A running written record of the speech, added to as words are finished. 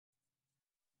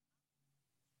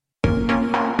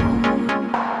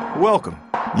Welcome.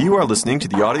 You are listening to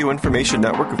the Audio Information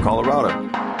Network of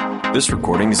Colorado. This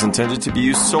recording is intended to be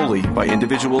used solely by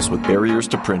individuals with barriers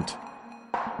to print.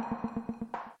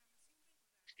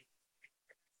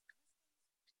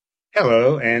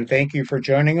 Hello, and thank you for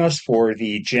joining us for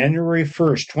the January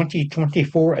 1st,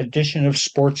 2024 edition of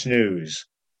Sports News.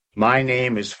 My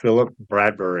name is Philip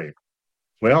Bradbury.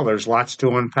 Well, there's lots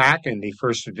to unpack in the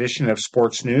first edition of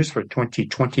Sports News for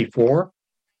 2024.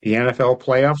 The NFL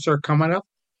playoffs are coming up,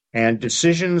 and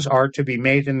decisions are to be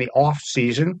made in the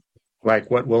off-season,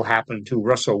 like what will happen to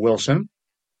Russell Wilson.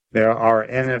 There are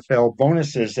NFL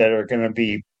bonuses that are going to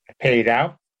be paid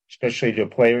out, especially to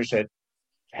players that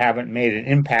haven't made an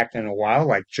impact in a while,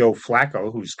 like Joe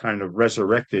Flacco, who's kind of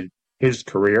resurrected his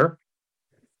career.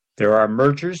 There are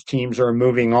mergers, teams are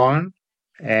moving on,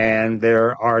 and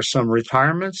there are some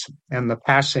retirements and the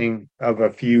passing of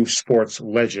a few sports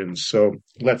legends. So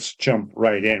let's jump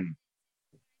right in.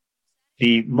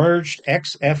 The merged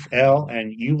XFL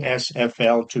and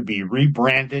USFL to be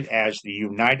rebranded as the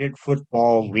United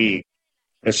Football League.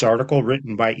 This article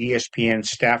written by ESPN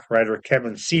staff writer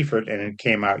Kevin Seifert, and it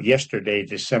came out yesterday,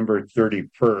 December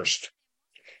 31st.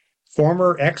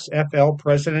 Former XFL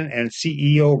president and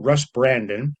CEO Russ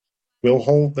Brandon will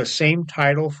hold the same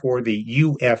title for the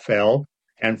UFL,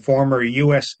 and former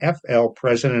USFL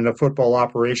president of football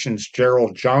operations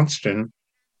Gerald Johnston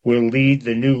will lead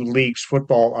the new league's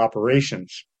football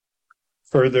operations.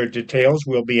 Further details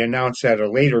will be announced at a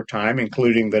later time,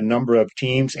 including the number of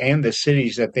teams and the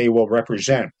cities that they will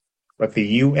represent. But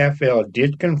the UFL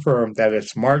did confirm that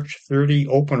its March 30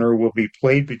 opener will be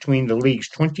played between the league's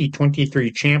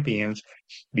 2023 champions,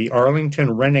 the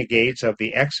Arlington Renegades of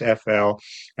the XFL,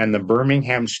 and the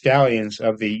Birmingham Stallions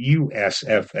of the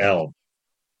USFL.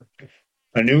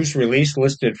 A news release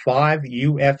listed 5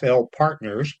 UFL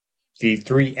partners, the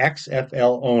 3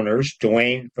 XFL owners,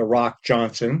 Dwayne "The Rock"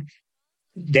 Johnson,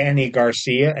 Danny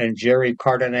Garcia, and Jerry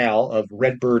Cardinale of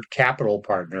Redbird Capital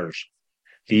Partners.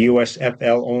 The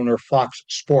USFL owner Fox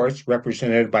Sports,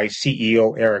 represented by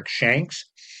CEO Eric Shanks,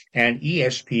 and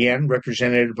ESPN,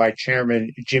 represented by Chairman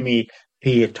Jimmy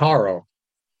Pietaro.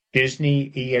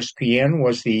 Disney ESPN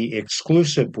was the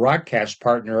exclusive broadcast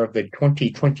partner of the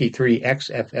 2023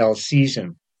 XFL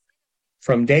season.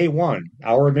 From day one,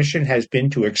 our mission has been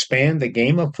to expand the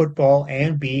game of football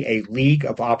and be a league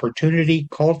of opportunity,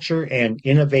 culture, and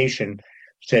innovation,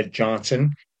 said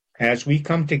Johnson. As we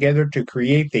come together to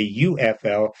create the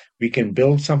UFL, we can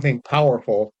build something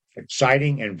powerful,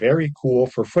 exciting, and very cool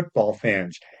for football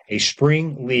fans, a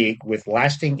spring league with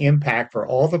lasting impact for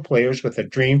all the players with a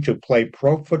dream to play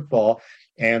pro football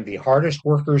and the hardest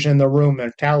workers in the room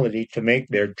mentality to make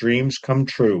their dreams come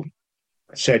true,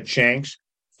 said Shanks.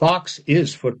 Fox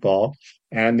is football,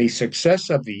 and the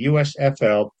success of the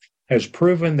USFL has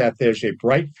proven that there's a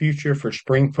bright future for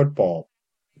spring football.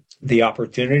 The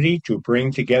opportunity to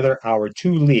bring together our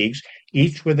 2 leagues,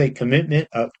 each with a commitment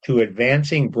to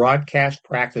advancing broadcast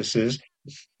practices,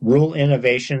 rule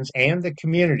innovations, and the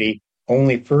community,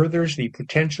 only furthers the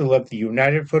potential of the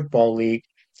United Football League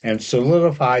and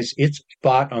solidifies its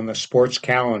spot on the sports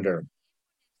calendar.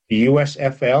 The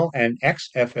USFL and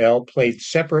XFL played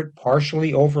separate,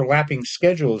 partially overlapping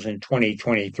schedules in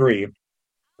 2023.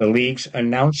 The leagues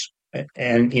announced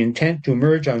an intent to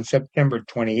merge on September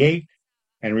 28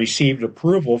 and received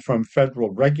approval from federal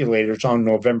regulators on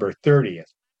November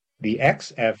 30th. The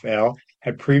XFL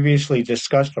had previously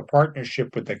discussed a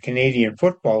partnership with the Canadian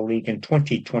Football League in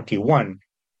 2021,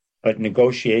 but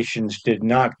negotiations did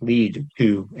not lead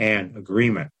to an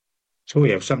agreement. So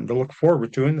we have something to look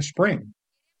forward to in the spring.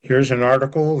 Here's an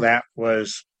article that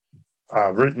was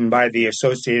written by the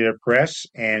Associated Press,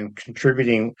 and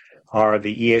contributing are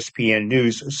the ESPN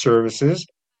News services.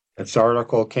 This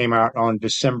article came out on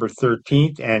December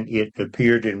 13th, and it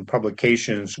appeared in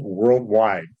publications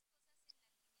worldwide.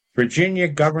 Virginia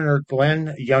Governor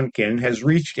Glenn Youngkin has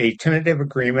reached a tentative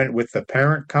agreement with the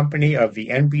parent company of the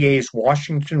NBA's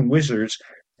Washington Wizards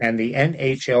and the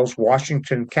NHL's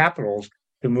Washington Capitals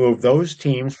to move those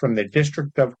teams from the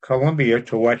District of Columbia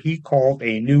to what he called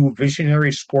a new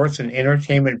visionary sports and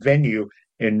entertainment venue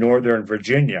in Northern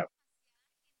Virginia.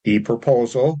 The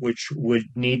proposal, which would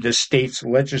need the state's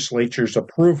legislature's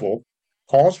approval,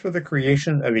 calls for the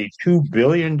creation of a $2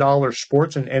 billion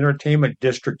sports and entertainment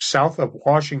district south of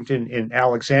Washington in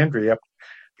Alexandria,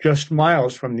 just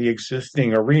miles from the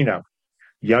existing arena.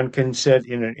 Youngkin said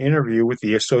in an interview with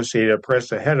the Associated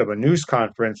Press ahead of a news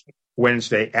conference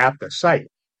Wednesday at the site.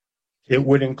 It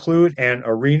would include an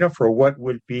arena for what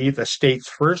would be the state's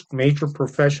first major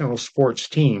professional sports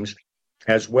teams,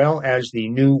 as well as the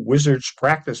new Wizards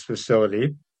practice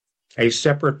facility, a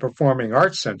separate performing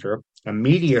arts center, a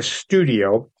media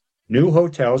studio, new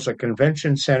hotels, a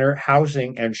convention center,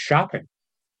 housing, and shopping.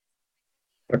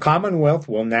 The Commonwealth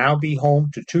will now be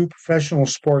home to 2 professional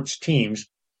sports teams,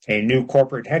 a new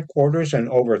corporate headquarters, and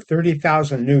over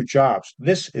 30,000 new jobs.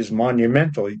 This is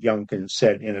monumental, Youngkin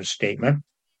said in a statement.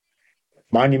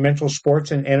 Monumental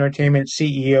Sports and Entertainment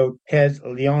CEO Ted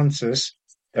Leonsis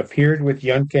appeared with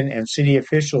Youngkin and city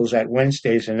officials at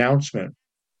Wednesday's announcement.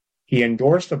 He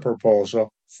endorsed the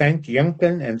proposal, thanked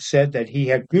Youngkin, and said that he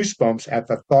had goosebumps at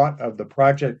the thought of the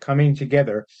project coming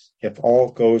together if all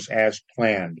goes as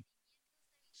planned.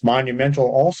 Monumental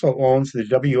also owns the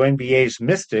WNBA's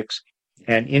Mystics,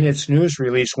 and in its news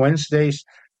release Wednesday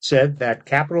said that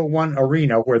Capital One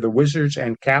Arena, where the Wizards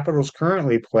and Capitals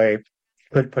currently play,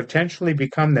 could potentially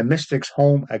become the Mystics'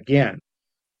 home again.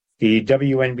 The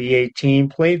WNBA team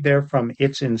played there from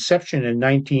its inception in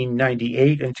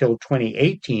 1998 until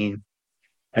 2018,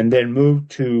 and then moved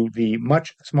to the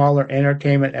much smaller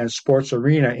entertainment and sports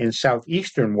arena in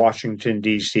southeastern Washington,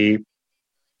 D.C.,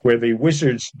 where the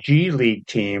Wizards' G League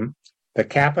team, the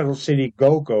Capital City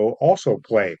Go-Go, also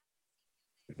play.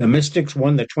 The Mystics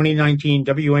won the 2019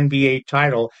 WNBA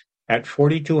title at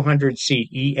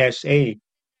 4,200-seat ESA,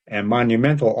 and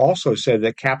Monumental also said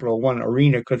that Capital One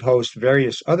Arena could host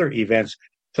various other events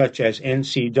such as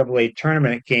NCAA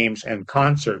tournament games and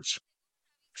concerts.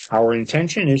 Our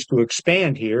intention is to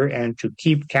expand here and to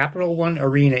keep Capital One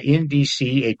Arena in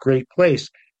D.C. a great place,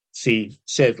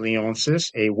 said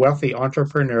Leonsis, a wealthy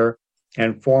entrepreneur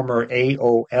and former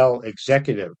AOL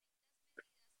executive.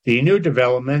 The new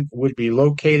development would be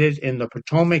located in the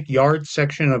Potomac Yard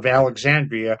section of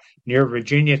Alexandria near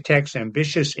Virginia Tech's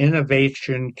ambitious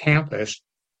Innovation Campus,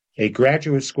 a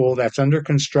graduate school that's under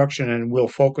construction and will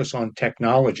focus on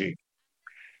technology.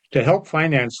 To help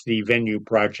finance the venue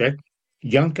project,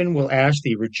 Youngkin will ask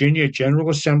the Virginia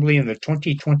General Assembly in the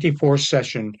 2024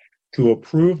 session to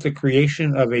approve the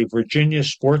creation of a Virginia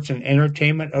Sports and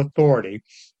Entertainment Authority,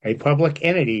 a public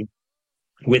entity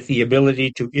with the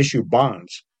ability to issue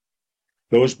bonds.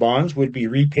 Those bonds would be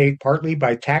repaid partly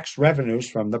by tax revenues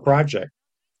from the project.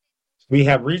 We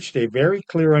have reached a very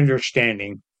clear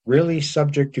understanding, really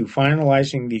subject to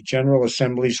finalizing the General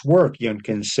Assembly's work,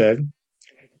 Youngkin said.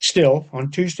 Still, on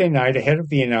Tuesday night, ahead of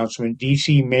the announcement,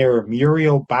 D.C. Mayor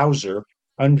Muriel Bowser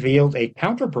unveiled a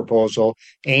counterproposal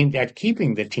aimed at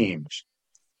keeping the teams.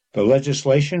 The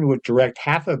legislation would direct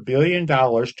 $500 million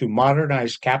to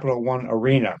modernize Capital One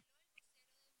Arena.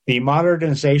 The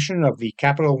modernization of the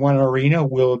Capital One Arena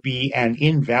will be an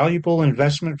invaluable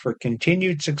investment for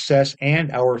continued success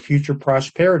and our future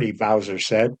prosperity, Bowser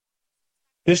said.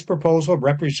 This proposal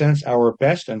represents our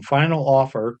best and final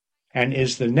offer and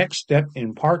is the next step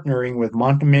in partnering with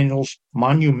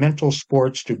Monumental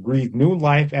Sports to breathe new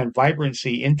life and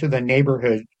vibrancy into the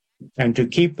neighborhood and to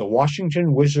keep the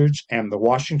Washington Wizards and the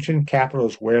Washington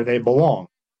Capitals where they belong,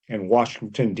 in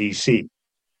Washington, D.C.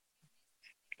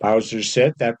 Bowser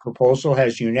said that proposal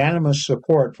has unanimous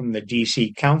support from the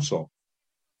D.C. Council.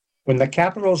 When the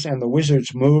Capitals and the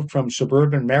Wizards moved from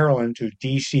suburban Maryland to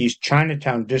D.C.'s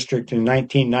Chinatown district in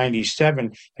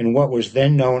 1997 in what was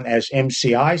then known as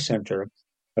MCI Center,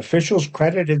 officials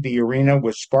credited the arena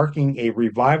with sparking a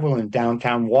revival in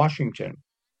downtown Washington.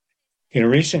 In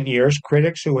recent years,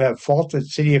 critics who have faulted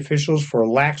city officials for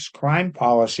lax crime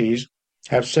policies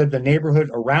have said the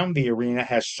neighborhood around the arena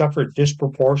has suffered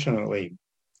disproportionately.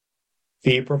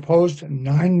 The proposed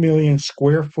 9 million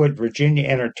square foot Virginia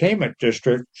Entertainment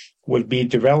District would be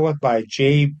developed by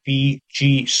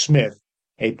JBG Smith,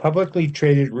 a publicly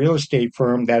traded real estate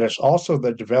firm that is also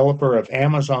the developer of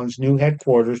Amazon's new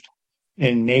headquarters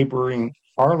in neighboring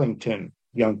Arlington,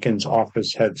 Youngkin's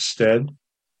office had said.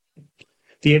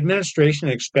 The administration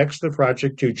expects the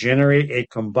project to generate a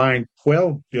combined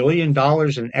 $12 billion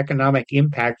in economic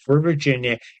impact for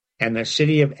Virginia and the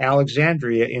city of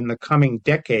Alexandria in the coming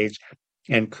decades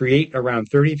and create around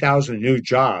 30,000 new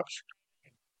jobs.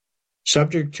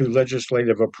 Subject to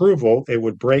legislative approval, it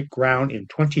would break ground in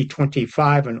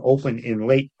 2025 and open in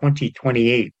late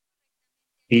 2028.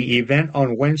 The event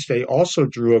on Wednesday also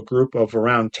drew a group of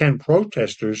around 10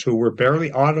 protesters who were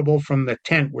barely audible from the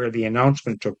tent where the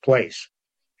announcement took place.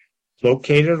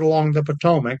 Located along the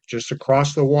Potomac, just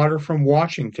across the water from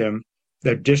Washington,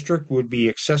 the district would be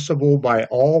accessible by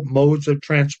all modes of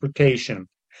transportation,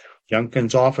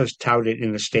 Youngkin's office touted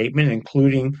in a statement,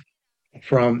 including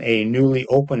from a newly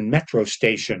opened metro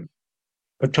station.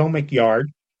 Potomac Yard,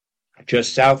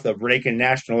 just south of Reagan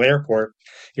National Airport,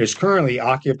 is currently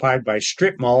occupied by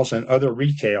strip malls and other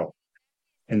retail.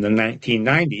 In the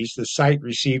 1990s, the site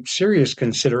received serious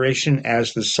consideration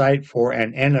as the site for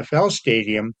an NFL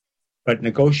stadium, but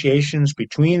negotiations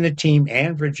between the team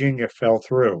and Virginia fell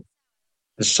through.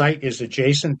 The site is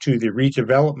adjacent to the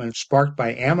redevelopment sparked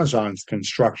by Amazon's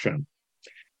construction.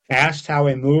 Asked how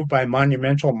a move by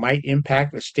Monumental might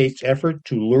impact the state's effort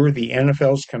to lure the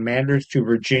NFL's Commanders to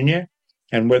Virginia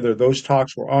and whether those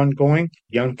talks were ongoing,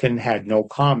 Youngkin had no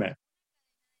comment.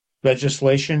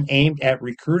 Legislation aimed at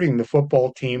recruiting the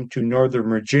football team to Northern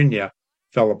Virginia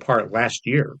fell apart last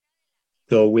year,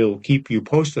 though we'll keep you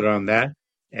posted on that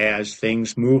as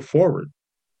things move forward.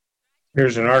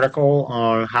 Here's an article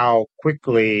on how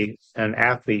quickly an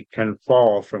athlete can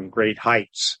fall from great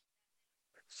heights.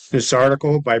 This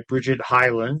article by Bridget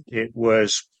Hyland, it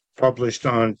was published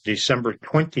on December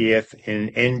 20th in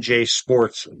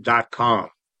njsports.com.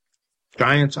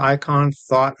 Giants icon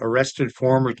thought arrested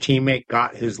former teammate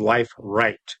got his life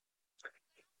right.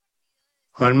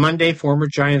 On Monday, former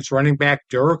Giants running back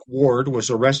Derek Ward was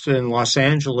arrested in Los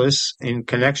Angeles in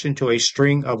connection to a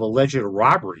string of alleged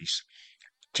robberies.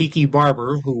 Tiki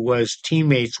Barber, who was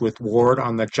teammates with Ward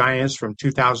on the Giants from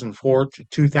 2004 to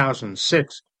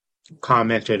 2006,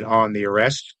 commented on the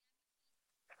arrest.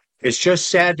 It's just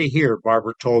sad to hear,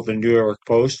 Barber told the New York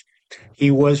Post.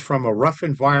 He was from a rough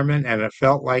environment, and it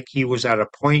felt like he was at a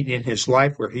point in his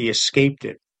life where he escaped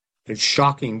it. It's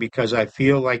shocking because I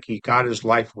feel like he got his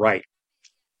life right.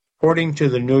 According to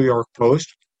the New York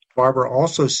Post, Barber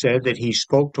also said that he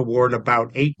spoke to Ward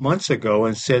about 8 months ago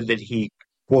and said that he,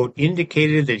 quote,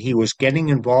 indicated that he was getting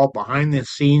involved behind the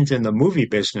scenes in the movie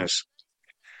business.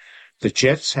 The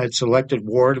Jets had selected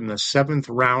Ward in the 7th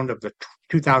round of the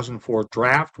 2004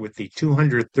 draft with the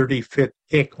 235th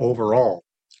pick overall.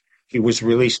 He was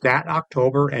released that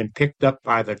October and picked up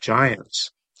by the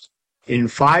Giants. In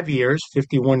 5 years,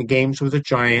 51 games with the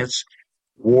Giants,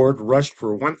 Ward rushed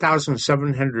for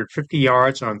 1,750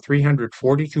 yards on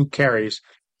 342 carries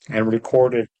and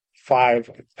recorded 5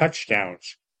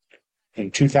 touchdowns. In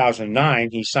 2009,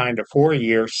 he signed a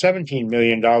 4-year, $17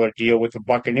 million deal with the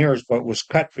Buccaneers, but was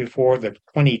cut before the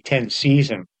 2010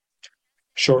 season.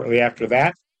 Shortly after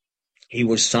that, he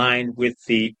was signed with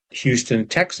the Houston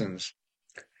Texans.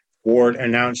 Ward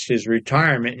announced his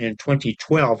retirement in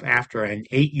 2012 after an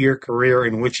 8-year career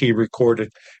in which he recorded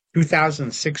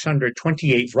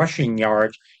 2,628 rushing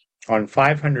yards on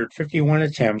 551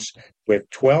 attempts with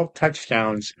 12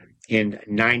 touchdowns in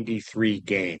 93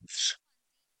 games.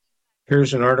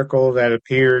 Here's an article that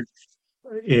appeared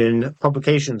in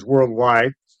publications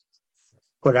worldwide,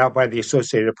 put out by the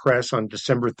Associated Press on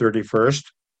December 31st.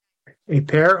 A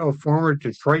pair of former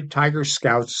Detroit Tigers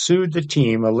scouts sued the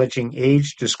team, alleging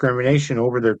age discrimination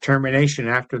over their termination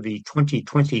after the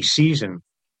 2020 season.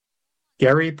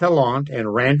 Gary Pellant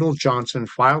and Randall Johnson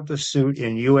filed the suit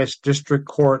in U.S. District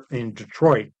Court in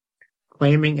Detroit,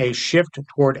 claiming a shift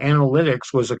toward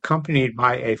analytics was accompanied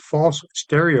by a false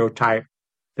stereotype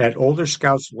that older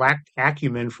scouts lacked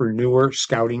acumen for newer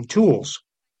scouting tools.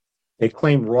 They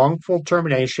claim wrongful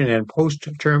termination and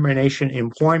post-termination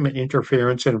employment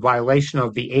interference in violation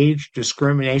of the Age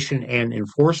Discrimination and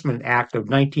Enforcement Act of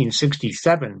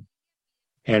 1967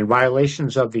 and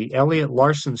violations of the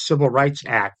Elliott-Larsen Civil Rights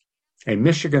Act, a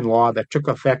Michigan law that took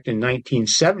effect in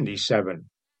 1977.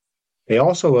 They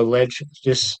also allege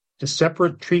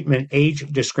disparate treatment age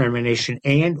discrimination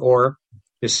and or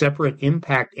disparate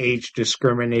impact age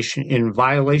discrimination in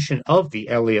violation of the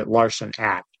Elliott-Larsen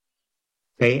Act.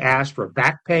 They asked for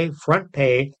back pay, front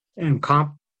pay, and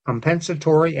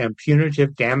compensatory and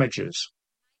punitive damages.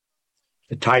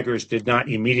 The Tigers did not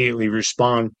immediately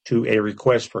respond to a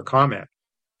request for comment.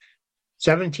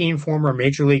 17 former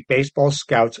Major League Baseball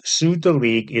scouts sued the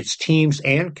league, its teams,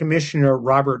 and Commissioner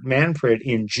Robert Manfred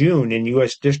in June in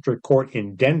U.S. District Court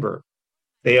in Denver.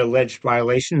 They alleged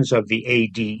violations of the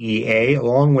ADEA,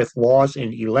 along with laws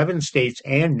in 11 states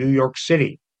and New York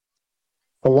City.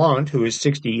 Pellant, who is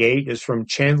 68, is from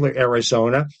Chandler,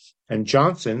 Arizona, and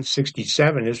Johnson,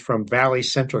 67, is from Valley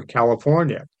Center,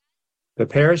 California. The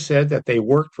pair said that they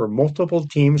worked for multiple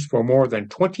teams for more than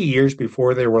 20 years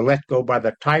before they were let go by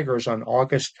the Tigers on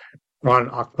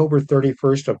October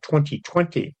 31st of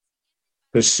 2020.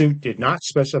 The suit did not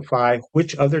specify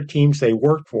which other teams they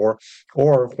worked for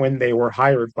or when they were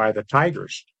hired by the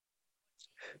Tigers.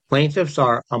 Plaintiffs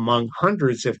are among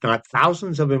hundreds, if not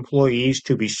thousands, of employees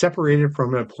to be separated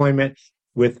from employment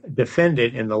with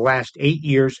defendant in the last 8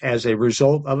 years as a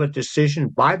result of a decision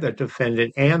by the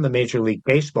defendant and the Major League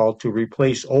Baseball to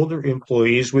replace older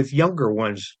employees with younger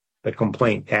ones, the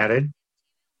complaint added.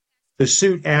 The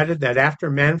suit added that after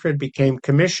Manfred became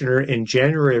commissioner in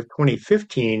January of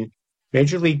 2015,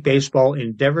 Major League Baseball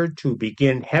endeavored to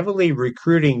begin heavily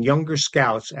recruiting younger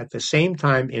scouts at the same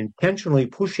time intentionally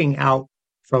pushing out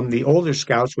from the older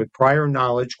scouts with prior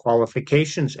knowledge,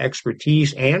 qualifications,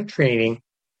 expertise, and training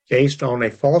based on a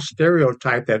false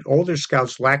stereotype that older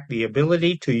scouts lack the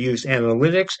ability to use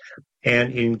analytics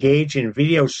and engage in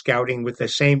video scouting with the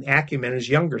same acumen as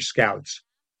younger scouts.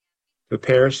 The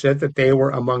pair said that they were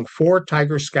among 4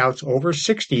 Tiger Scouts over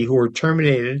 60 who were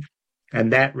terminated,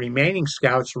 and that remaining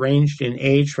scouts ranged in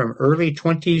age from early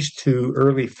 20s to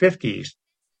early 50s.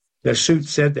 The suit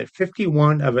said that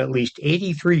 51 of at least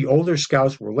 83 older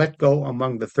scouts were let go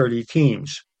among the 30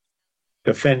 teams.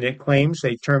 Defendant claims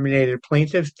they terminated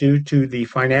plaintiffs due to the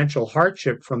financial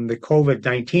hardship from the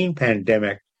COVID-19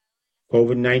 pandemic.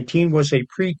 COVID-19 was a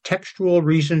pretextual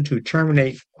reason to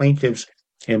terminate plaintiffs'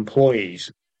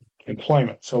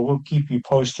 employment. So we'll keep you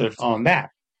posted on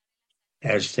that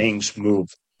as things move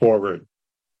forward.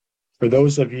 For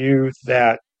those of you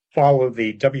that follow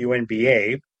the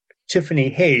WNBA, Tiffany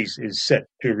Hayes is set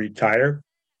to retire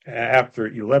after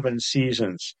 11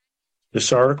 seasons.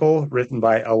 This article, written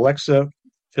by Alexa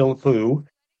Philippou,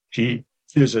 she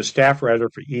is a staff writer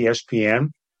for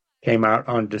ESPN, came out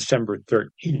on December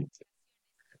 13th.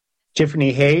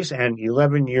 Tiffany Hayes, an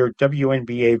 11-year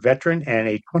WNBA veteran and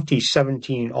a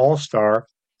 2017 All-Star,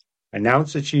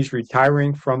 announced that she's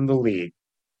retiring from the league.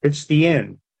 It's the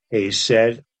end, Hayes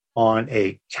said on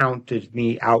a Counted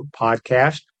Me Out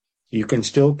podcast. You can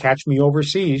still catch me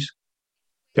overseas.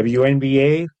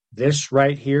 WNBA, this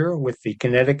right here with the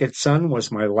Connecticut Sun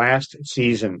was my last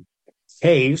season.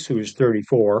 Hayes, who is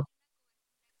 34,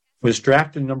 was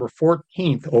drafted number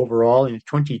 14th overall in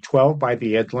 2012 by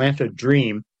the Atlanta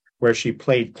Dream, where she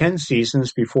played 10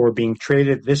 seasons before being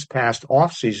traded this past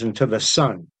offseason to the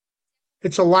Sun.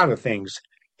 It's a lot of things,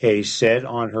 Hayes said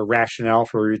on her rationale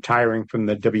for retiring from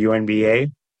the WNBA.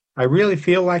 I really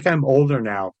feel like I'm older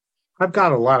now. I've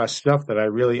got a lot of stuff that I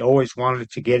really always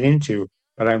wanted to get into,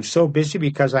 but I'm so busy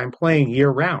because I'm playing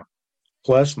year-round.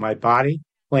 Plus, my body,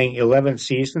 playing 11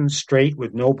 seasons straight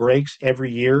with no breaks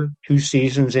every year, 2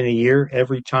 seasons in a year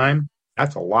every time,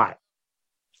 that's a lot.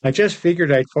 I just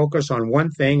figured I'd focus on one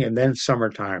thing and then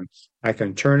summertime. I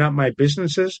can turn up my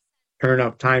businesses, turn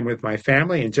up time with my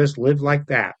family, and just live like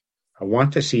that. I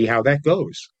want to see how that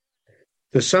goes.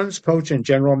 The Suns coach and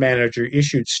general manager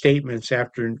issued statements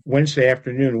after Wednesday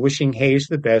afternoon wishing Hayes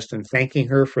the best and thanking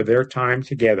her for their time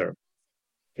together.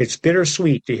 It's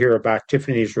bittersweet to hear about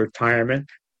Tiffany's retirement,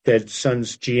 said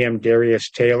Suns GM Darius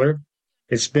Taylor.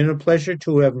 It's been a pleasure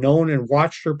to have known and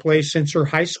watched her play since her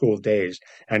high school days,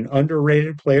 an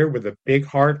underrated player with a big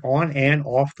heart on and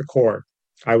off the court.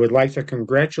 I would like to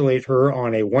congratulate her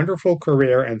on a wonderful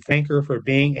career and thank her for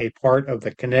being a part of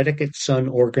the Connecticut Sun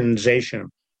organization.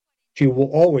 She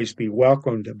will always be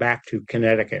welcomed back to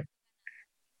Connecticut.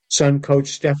 Sun coach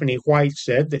Stephanie White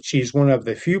said that she's one of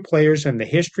the few players in the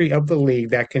history of the league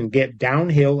that can get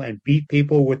downhill and beat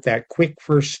people with that quick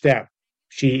first step.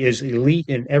 She is elite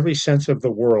in every sense of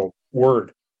the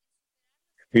word.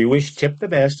 We wish Tip the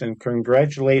best and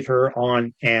congratulate her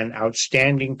on an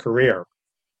outstanding career.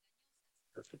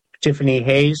 Tiffany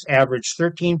Hayes averaged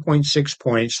 13.6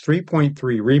 points,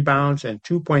 3.3 rebounds, and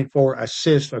 2.4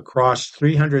 assists across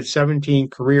 317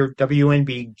 career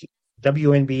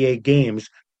WNBA games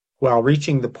while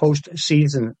reaching the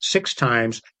postseason 6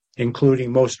 times,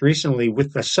 including most recently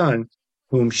with the Sun,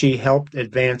 whom she helped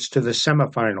advance to the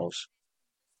semifinals.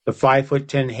 The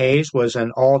 5'10" Hayes was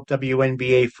an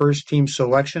all-WNBA first-team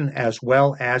selection as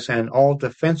well as an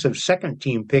all-defensive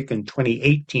second-team pick in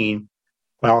 2018,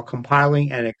 while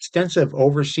compiling an extensive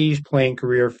overseas playing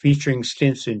career featuring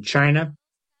stints in China,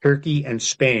 Turkey, and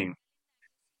Spain.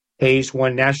 Hayes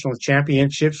won national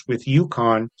championships with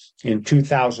UConn in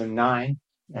 2009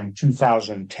 and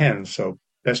 2010, so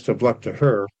best of luck to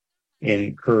her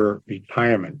in her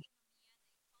retirement.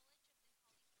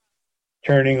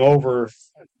 Turning over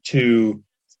to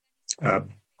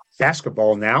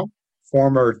basketball now.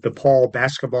 Former DePaul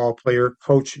basketball player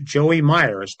coach Joey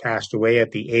Myers passed away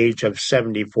at the age of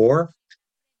 74.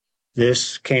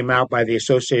 This came out by the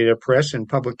Associated Press and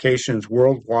publications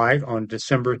worldwide on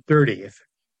December 30th.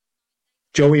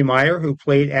 Joey Meyer, who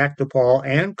played at DePaul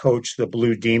and coached the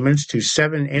Blue Demons to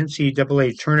 7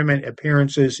 NCAA tournament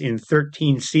appearances in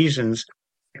 13 seasons,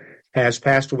 has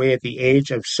passed away at the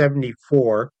age of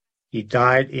 74. He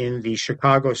died in the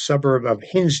Chicago suburb of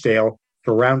Hinsdale,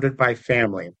 surrounded by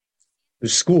family. The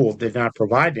school did not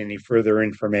provide any further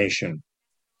information.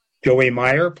 Joey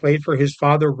Meyer played for his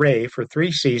father Ray for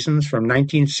 3 seasons from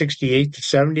 1968 to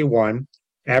 71,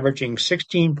 averaging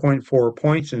 16.4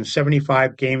 points in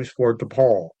 75 games for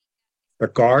DePaul. The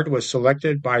guard was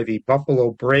selected by the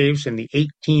Buffalo Braves in the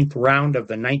 18th round of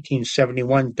the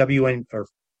 1971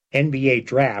 NBA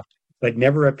draft, but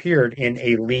never appeared in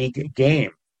a league game.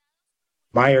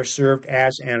 Meyer served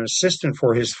as an assistant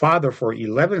for his father for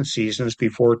 11 seasons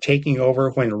before taking over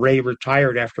when Ray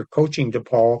retired after coaching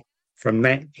DePaul from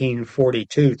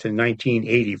 1942 to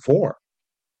 1984.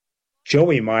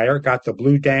 Joey Meyer got the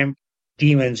Blue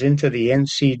Demons into the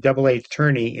NCAA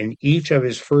tourney in each of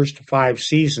his first 5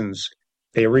 seasons.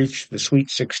 They reached the Sweet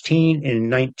 16 in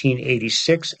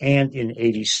 1986 and in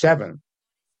 87.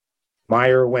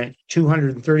 Meyer went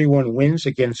 231 wins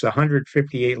against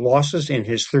 158 losses in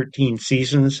his 13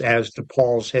 seasons as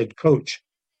DePaul's head coach.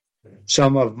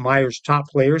 Some of Meyer's top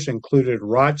players included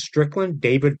Rod Strickland,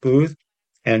 David Booth,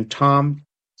 and Tom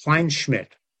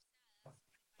Kleinschmidt.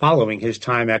 Following his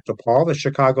time at DePaul, the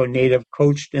Chicago native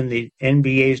coached in the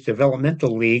NBA's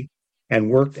Developmental League and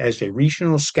worked as a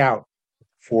regional scout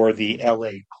for the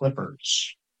LA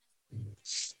Clippers.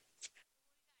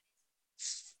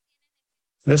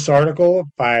 This article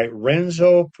by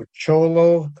Renzo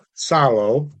Picciolo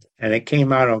Salo, and it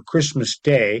came out on Christmas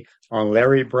Day on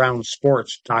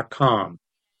LarryBrownSports.com.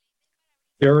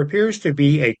 There appears to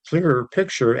be a clearer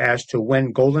picture as to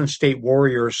when Golden State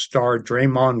Warriors star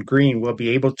Draymond Green will be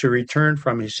able to return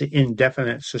from his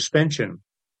indefinite suspension.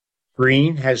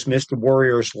 Green has missed the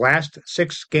Warriors' last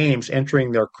 6 games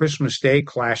entering their Christmas Day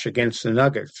clash against the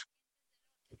Nuggets.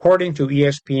 According to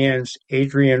ESPN's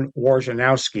Adrian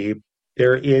Wojnarowski,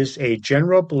 there is a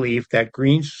general belief that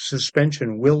Green's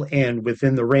suspension will end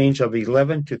within the range of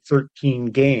 11 to 13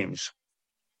 games.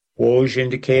 Woj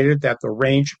indicated that the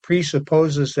range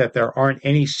presupposes that there aren't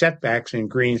any setbacks in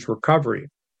Green's recovery.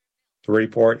 The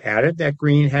report added that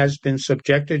Green has been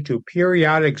subjected to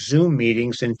periodic Zoom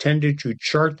meetings intended to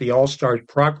chart the All-Star's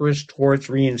progress towards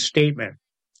reinstatement.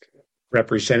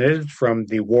 Representatives from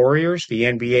the Warriors, the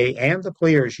NBA, and the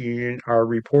Players Union are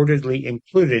reportedly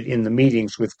included in the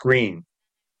meetings with Green.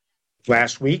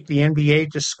 Last week, the NBA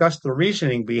discussed the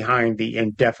reasoning behind the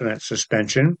indefinite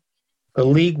suspension. The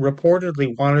league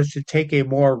reportedly wanted to take a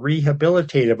more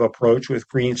rehabilitative approach with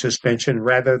Green's suspension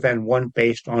rather than one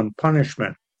based on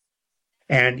punishment.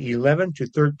 An 11 to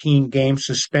 13 game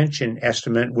suspension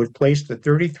estimate would place the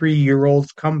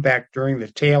 33-year-old's comeback during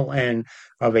the tail end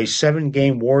of a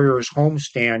 7-game Warriors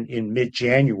homestand in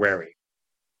mid-January.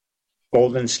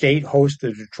 Golden State hosts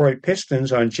the Detroit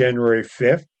Pistons on January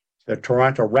 5th, the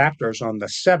Toronto Raptors on the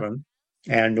 7th,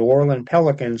 and New Orleans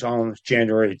Pelicans on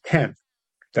January 10th.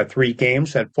 The 3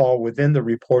 games that fall within the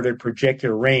reported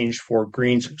projected range for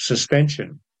Green's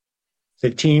suspension. The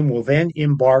team will then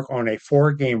embark on a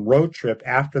 4-game road trip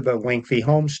after the lengthy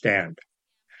homestand.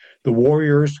 The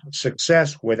Warriors'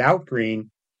 success without Green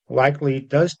likely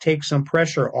does take some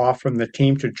pressure off from the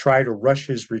team to try to rush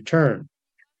his return.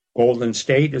 Golden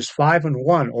State is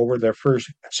 5-1 over their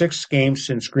first 6 games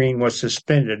since Green was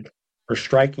suspended for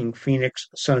striking Phoenix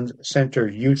Suns center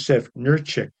Yusuf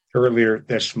Nurkic earlier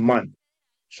this month.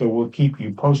 So we'll keep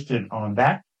you posted on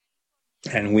that,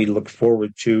 and we look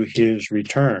forward to his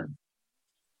return.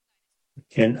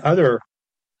 In other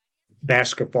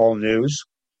basketball news,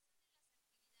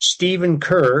 Stephen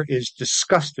Kerr is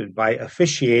disgusted by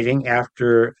officiating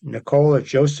after Nikola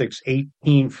Josic's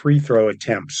 18 free throw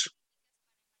attempts.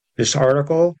 This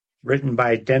article, written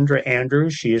by Dendra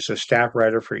Andrews, she is a staff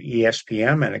writer for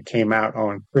ESPN, and it came out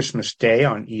on Christmas Day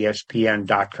on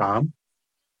ESPN.com.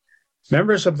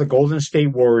 Members of the Golden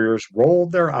State Warriors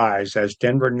rolled their eyes as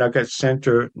Denver Nuggets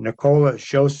center Nikola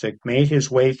Jokic made his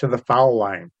way to the foul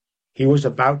line. He was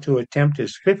about to attempt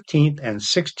his 15th and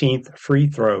 16th free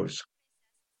throws.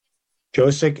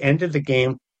 Jokic ended the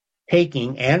game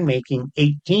taking and making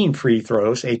 18 free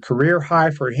throws, a career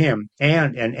high for him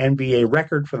and an NBA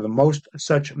record for the most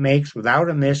such makes without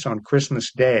a miss on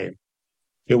Christmas Day.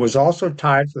 It was also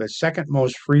tied for the second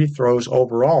most free throws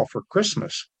overall for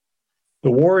Christmas.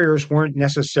 The Warriors weren't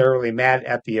necessarily mad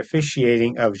at the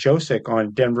officiating of Jokic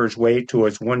on Denver's way to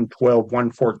its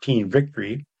 112-114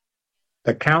 victory.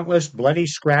 The countless bloody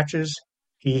scratches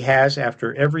he has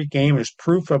after every game is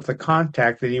proof of the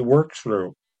contact that he works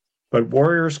through. But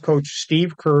Warriors coach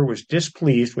Steve Kerr was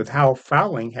displeased with how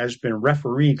fouling has been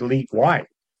refereed league-wide.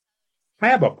 I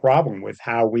have a problem with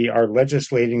how we are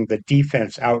legislating the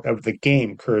defense out of the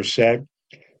game, Kerr said.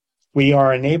 We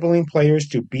are enabling players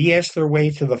to BS their way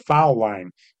to the foul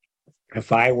line.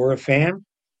 If I were a fan,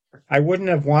 I wouldn't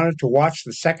have wanted to watch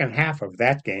the second half of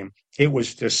that game. It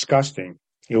was disgusting.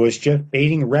 It was just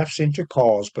baiting refs into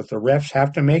calls, but the refs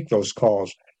have to make those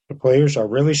calls. The players are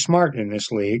really smart in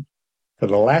this league. For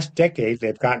the last decade,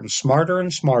 they've gotten smarter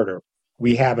and smarter.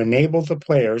 We have enabled the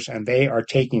players, and they are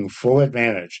taking full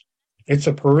advantage. It's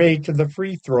a parade to the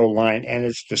free throw line, and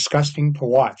it's disgusting to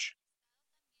watch.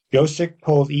 Josic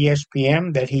told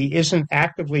ESPN that he isn't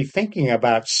actively thinking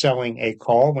about selling a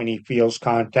call when he feels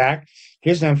contact.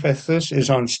 His emphasis is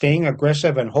on staying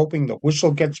aggressive and hoping the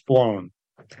whistle gets blown.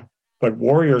 But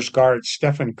Warriors guard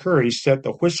Stephen Curry said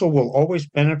the whistle will always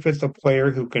benefit the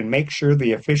player who can make sure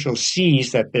the official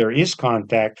sees that there is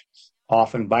contact,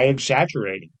 often by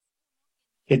exaggerating.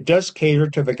 It does cater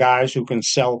to the guys who can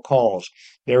sell calls.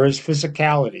 There is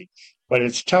physicality, but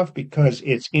it's tough because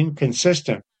it's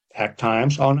inconsistent at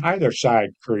times on either side,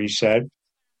 Curry said.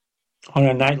 On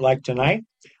a night like tonight,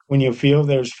 when you feel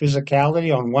there's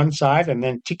physicality on one side and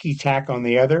then ticky-tack on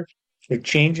the other, it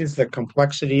changes the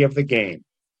complexity of the game.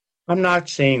 I'm not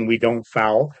saying we don't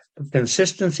foul, but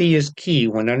consistency is key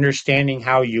when understanding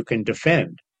how you can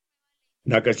defend.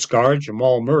 Nuggets guard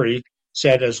Jamal Murray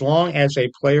said as long as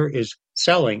a player is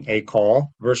selling a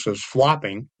call versus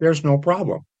flopping, there's no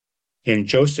problem. In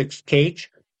Josic's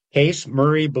case,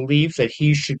 Murray believes that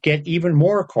he should get even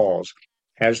more calls.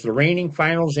 As the reigning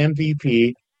finals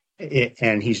MVP,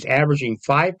 and he's averaging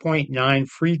 5.9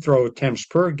 free throw attempts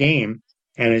per game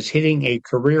and is hitting a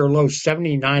career low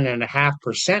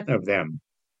 79.5% of them.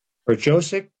 For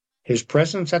Josic, his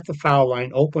presence at the foul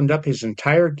line opened up his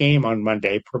entire game on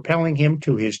Monday, propelling him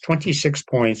to his 26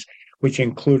 points, which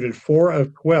included 4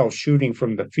 of 12 shooting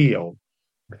from the field.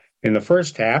 In the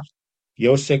first half,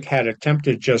 Josic had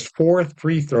attempted just 4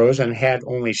 free throws and had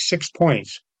only 6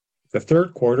 points. The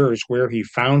third quarter is where he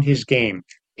found his game,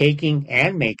 taking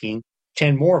and making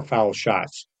 10 more foul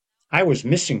shots. I was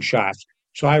missing shots,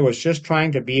 so I was just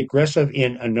trying to be aggressive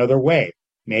in another way,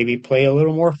 maybe play a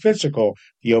little more physical,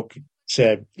 Jokic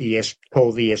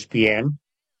told ESPN.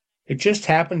 It just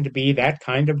happened to be that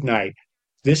kind of night.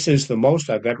 This is the most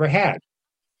I've ever had.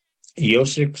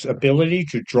 Josic's ability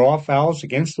to draw fouls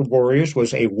against the Warriors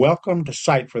was a welcomed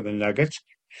sight for the Nuggets.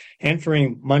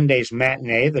 Entering Monday's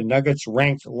matinee, the Nuggets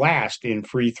ranked last in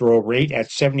free throw rate at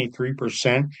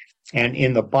 73% and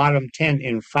in the bottom 10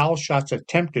 in foul shots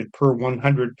attempted per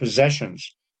 100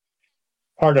 possessions.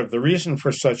 Part of the reason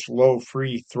for such low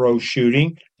free throw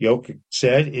shooting, Jokic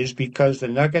said, is because the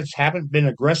Nuggets haven't been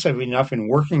aggressive enough in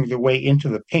working their way into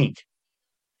the paint.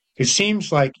 It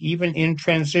seems like even in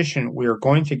transition, we are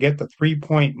going to get the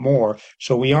 3-point more,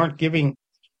 so we aren't giving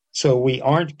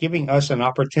us an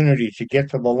opportunity to get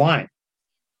to the line.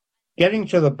 Getting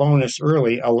to the bonus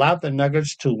early allowed the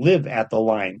Nuggets to live at the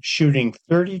line, shooting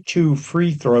 32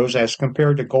 free throws as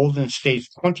compared to Golden State's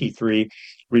 23,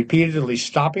 repeatedly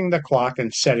stopping the clock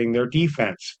and setting their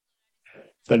defense.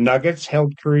 The Nuggets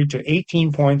held Curry to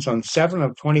 18 points on 7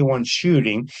 of 21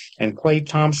 shooting and Klay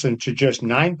Thompson to just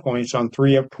 9 points on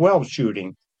 3 of 12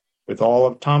 shooting, with all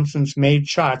of Thompson's made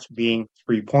shots being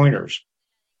three-pointers.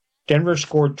 Denver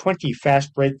scored 20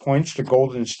 fast break points to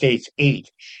Golden State's 8.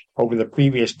 Over the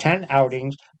previous 10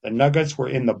 outings, the Nuggets were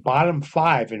in the bottom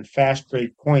 5 in fast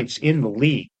break points in the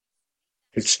league.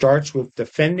 It starts with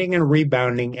defending and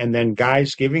rebounding and then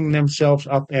guys giving themselves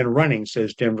up and running,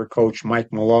 says Denver coach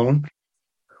Mike Malone.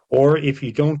 Or if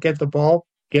you don't get the ball,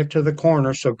 get to the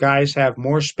corner so guys have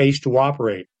more space to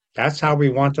operate. That's how we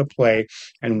want to play,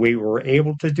 and we were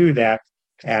able to do that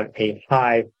at a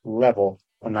high level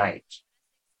tonight.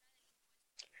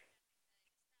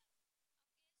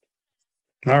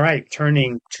 All right,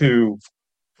 turning to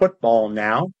football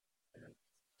now.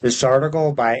 This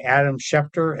article by Adam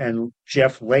Schefter and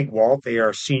Jeff Legwald, they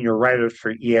are senior writers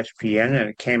for ESPN, and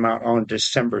it came out on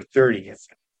December 30th.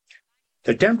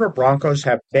 The Denver Broncos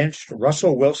have benched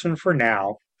Russell Wilson for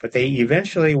now, but they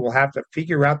eventually will have to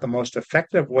figure out the most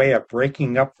effective way of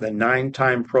breaking up the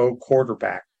 9-time pro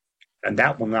quarterback, and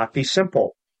that will not be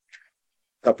simple.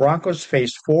 The Broncos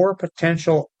face 4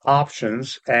 potential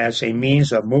options as a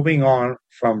means of moving on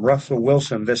from Russell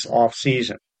Wilson this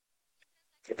offseason.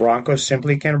 The Broncos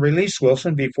simply can release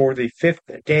Wilson before the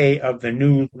 5th day of the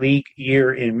new league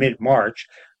year in mid-March,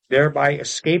 thereby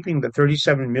escaping the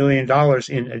 $37 million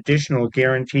in additional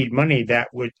guaranteed money that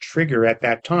would trigger at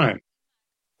that time.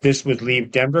 This would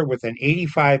leave Denver with an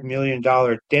 $85 million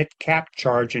dead cap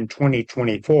charge in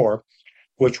 2024,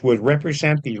 which would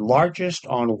represent the largest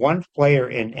on one player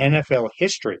in NFL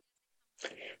history. The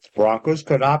Broncos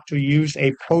could opt to use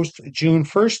a post-June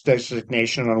 1st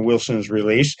designation on Wilson's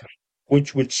release,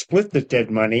 which would split the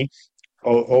dead money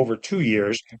over 2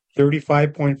 years,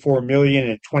 $35.4 million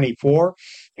in 24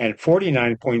 and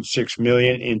 $49.6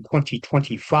 million in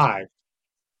 2025.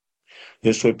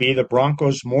 This would be the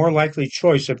Broncos' more likely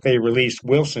choice if they release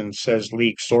Wilson, says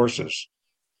league sources.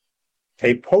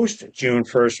 A post-June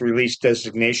 1st release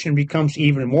designation becomes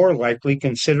even more likely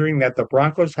considering that the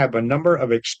Broncos have a number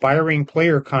of expiring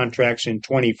player contracts in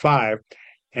 25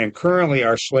 and currently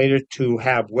are slated to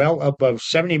have well above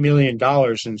 $70 million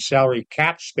in salary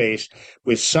cap space,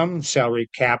 with some salary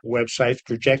cap websites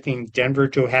projecting Denver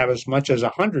to have as much as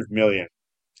 $100 million.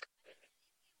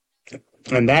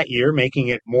 And that year, making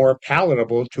it more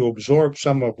palatable to absorb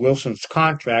some of Wilson's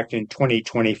contract in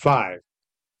 2025.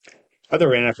 Other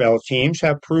NFL teams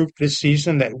have proved this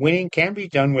season that winning can be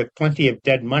done with plenty of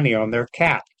dead money on their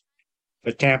cap.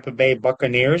 The Tampa Bay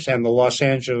Buccaneers and the Los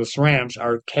Angeles Rams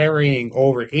are carrying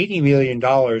over $80 million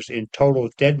in total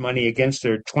dead money against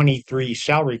their 23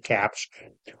 salary caps,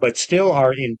 but still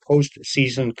are in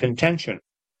postseason contention.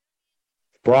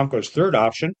 Broncos' third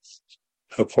option,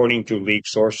 according to league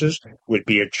sources, would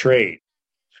be a trade.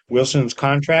 Wilson's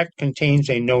contract contains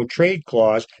a no-trade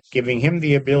clause, giving him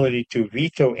the ability to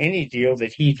veto any deal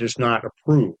that he does not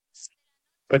approve.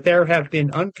 But there have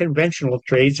been unconventional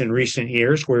trades in recent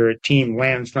years where a team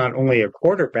lands not only a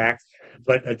quarterback,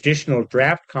 but additional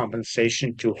draft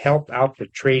compensation to help out the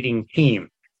trading team,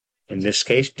 in this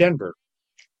case Denver.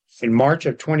 In March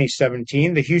of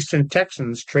 2017, the Houston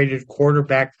Texans traded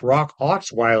quarterback Brock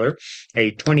Osweiler,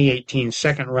 a 2018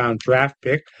 second-round draft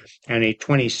pick, and a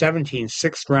 2017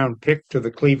 sixth-round pick to the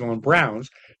Cleveland Browns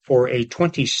for a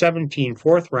 2017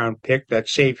 fourth-round pick that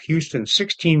saved Houston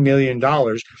 $16 million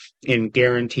in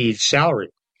guaranteed salary.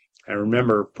 I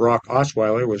remember Brock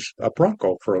Osweiler was a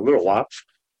Bronco for a little while.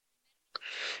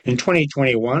 In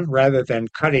 2021, rather than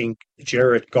cutting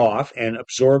Jared Goff and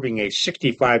absorbing a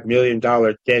 $65 million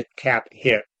dead cap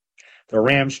hit, the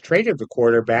Rams traded the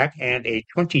quarterback and a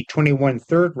 2021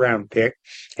 third-round pick,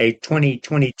 a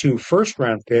 2022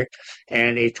 first-round pick,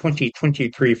 and a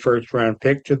 2023 first-round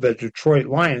pick to the Detroit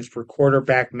Lions for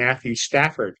quarterback Matthew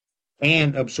Stafford,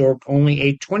 and absorbed only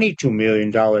a $22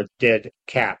 million dead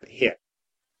cap hit.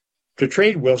 To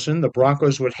trade Wilson, the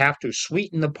Broncos would have to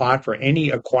sweeten the pot for any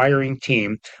acquiring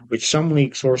team, which some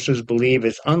league sources believe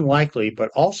is unlikely but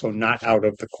also not out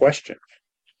of the question.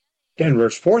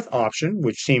 Denver's fourth option,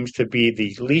 which seems to be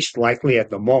the least likely at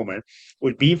the moment,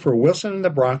 would be for Wilson and the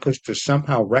Broncos to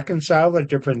somehow reconcile the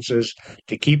differences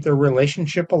to keep their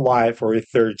relationship alive for a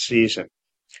third season.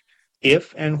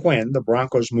 If and when the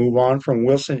Broncos move on from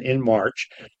Wilson in March,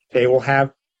 they will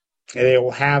have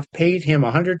paid him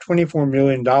 $124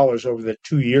 million over the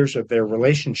 2 years of their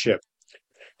relationship.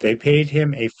 They paid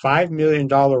him a $5 million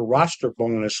roster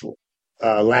bonus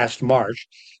last March,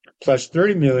 plus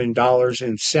 $30 million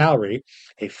in salary,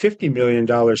 a $50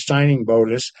 million signing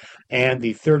bonus, and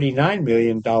the $39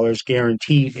 million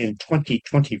guaranteed in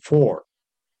 2024.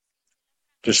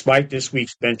 Despite this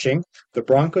week's benching, the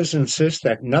Broncos insist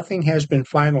that nothing has been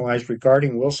finalized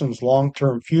regarding Wilson's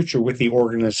long-term future with the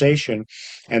organization,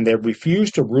 and they refuse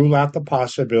to rule out the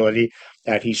possibility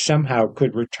that he somehow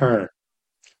could return.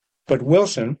 But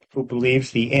Wilson, who believes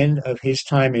the end of his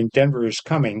time in Denver is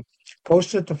coming,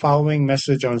 posted the following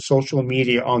message on social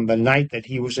media on the night that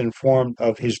he was informed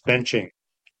of his benching.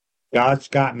 "God's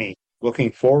got me.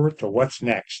 Looking forward to what's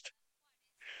next."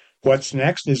 What's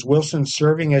next is Wilson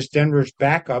serving as Denver's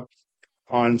backup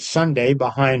on Sunday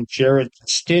behind Jared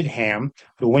Stidham,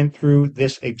 who went through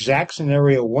this exact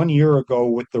scenario 1 year ago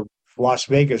with the Las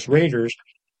Vegas Raiders,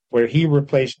 where he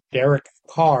replaced Derek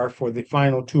Carr for the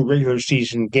final 2 regular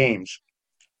season games.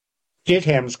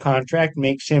 Stidham's contract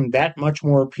makes him that much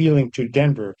more appealing to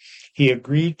Denver. He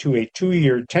agreed to a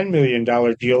 2-year, $10 million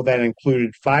deal that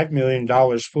included $5 million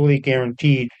fully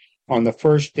guaranteed on the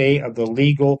first day of the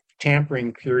legal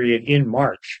tampering period in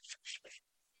March.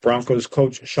 Broncos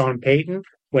coach Sean Payton,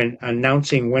 when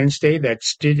announcing Wednesday that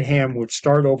Stidham would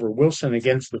start over Wilson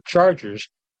against the Chargers,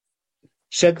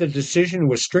 said the decision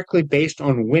was strictly based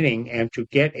on winning and to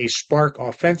get a spark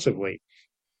offensively.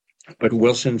 But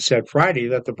Wilson said Friday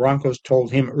that the Broncos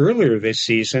told him earlier this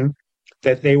season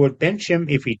that they would bench him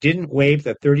if he didn't waive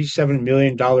the $37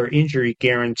 million injury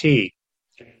guarantee.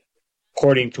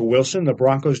 According to Wilson, the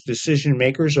Broncos'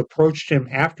 decision-makers approached him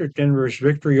after Denver's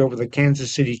victory over the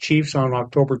Kansas City Chiefs on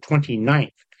October 29th.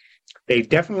 "They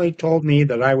definitely told me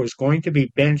that I was going to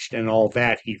be benched and all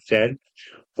that," he said.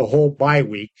 "The whole bye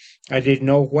week, I didn't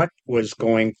know what was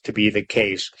going to be the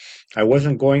case. I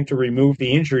wasn't going to remove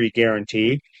the injury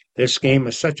guarantee. This game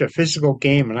is such a physical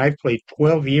game, and I've played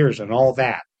 12 years and all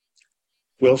that."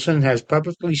 Wilson has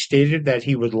publicly stated that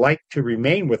he would like to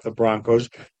remain with the Broncos,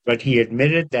 but he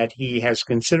admitted that he has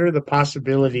considered the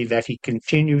possibility that he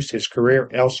continues his career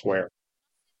elsewhere.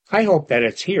 "I hope that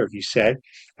it's here," he said.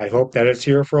 "I hope that it's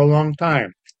here for a long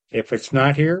time. If it's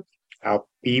not here, I'll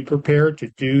be prepared to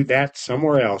do that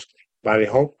somewhere else, but I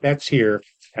hope that's here,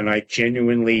 and I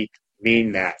genuinely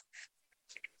mean that."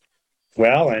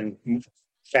 Well, and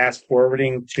fast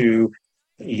forwarding to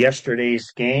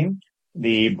yesterday's game,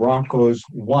 the Broncos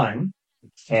won,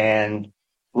 and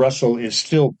Russell is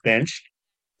still benched.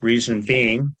 Reason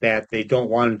being that they don't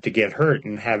want him to get hurt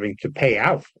and having to pay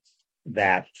out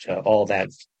that all that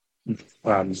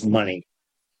money.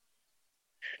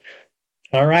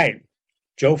 All right.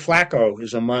 Joe Flacco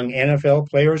is among NFL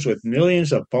players with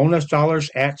millions of bonus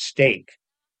dollars at stake.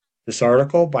 This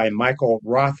article by Michael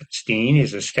Rothstein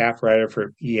is a staff writer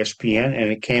for ESPN,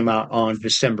 and it came out on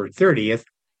December 30th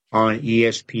on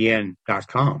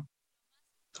ESPN.com.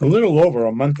 A little over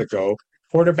a month ago,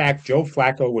 quarterback Joe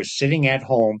Flacco was sitting at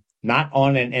home, not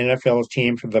on an NFL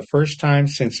team for the first time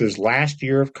since his last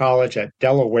year of college at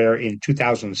Delaware in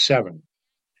 2007.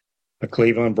 The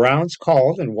Cleveland Browns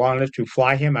called and wanted to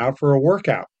fly him out for a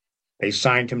workout. They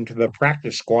signed him to the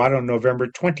practice squad on November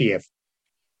 20th.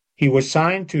 He was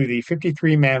signed to the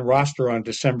 53-man roster on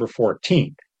December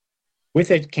 14th.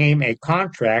 With it came a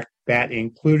contract that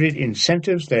included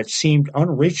incentives that seemed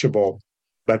unreachable,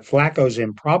 but Flacco's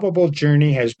improbable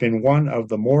journey has been one of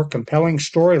the more compelling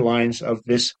storylines of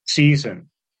this season.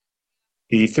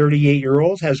 The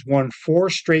 38-year-old has won 4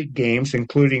 straight games,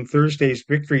 including Thursday's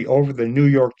victory over the New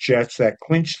York Jets that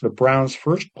clinched the Browns'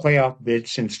 first playoff bid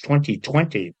since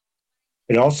 2020.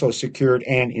 It also secured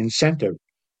an incentive.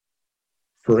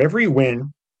 For every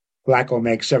win, Flacco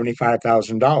makes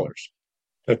 $75,000.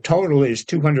 The total is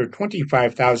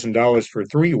 $225,000 for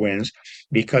 3 wins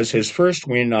because his first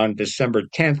win on December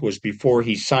 10th was before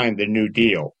he signed the new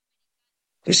deal.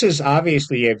 This is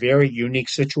obviously a very unique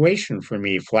situation for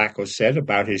me, Flacco said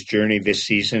about his journey this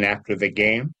season after the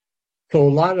game. So a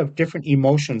lot of different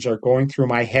emotions are going through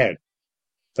my head.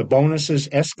 The bonuses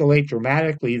escalate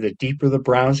dramatically the deeper the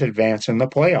Browns advance in the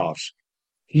playoffs.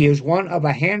 He is one of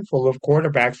a handful of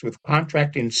quarterbacks with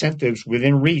contract incentives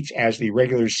within reach as the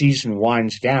regular season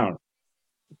winds down.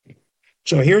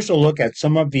 So here's a look at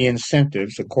some of the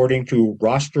incentives, according to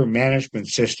roster management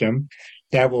system,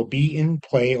 that will be in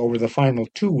play over the final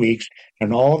 2 weeks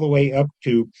and all the way up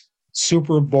to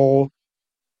Super Bowl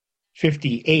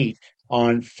 58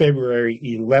 on February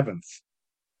 11th.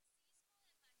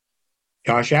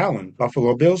 Josh Allen,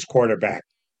 Buffalo Bills quarterback.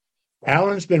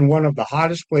 Allen's been one of the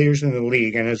hottest players in the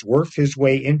league and has worked his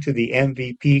way into the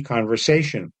MVP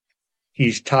conversation.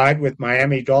 He's tied with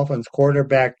Miami Dolphins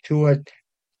quarterback Tua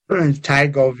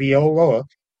Tagovailoa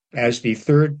as the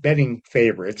third betting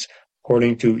favorites,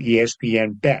 according to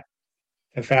ESPN Bet.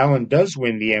 If Allen does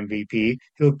win the MVP,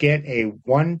 he'll get a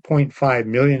 $1.5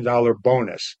 million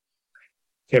bonus.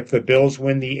 If the Bills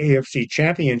win the AFC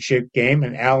Championship game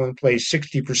and Allen plays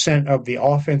 60% of the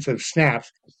offensive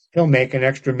snaps, he'll make an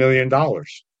extra $1 million.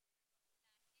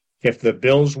 If the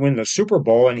Bills win the Super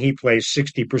Bowl and he plays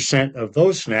 60% of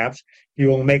those snaps, he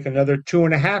will make another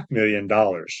 $2.5 million.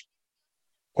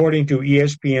 According to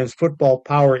ESPN's Football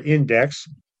Power Index,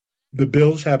 the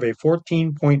Bills have a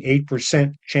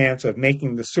 14.8% chance of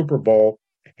making the Super Bowl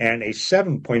and a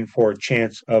 7.4%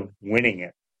 chance of winning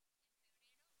it.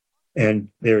 And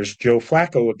there's Joe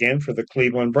Flacco again for the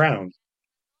Cleveland Browns.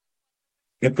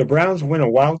 If the Browns win a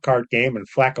wild card game and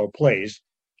Flacco plays,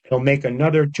 he'll make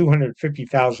another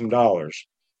 $250,000.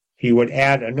 He would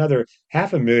add another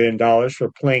 $500,000 for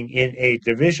playing in a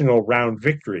divisional round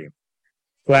victory.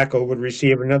 Flacco would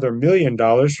receive another $1 million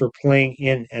for playing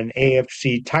in an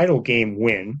AFC title game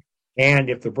win,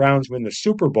 and if the Browns win the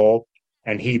Super Bowl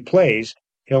and he plays,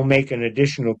 he'll make an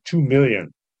additional $2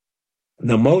 million.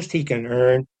 The most he can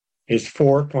earn is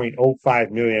 $4.05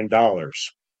 million.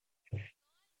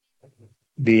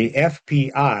 The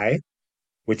FPI,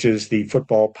 which is the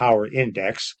Football Power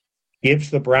Index, gives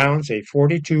the Browns a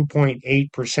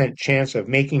 42.8% chance of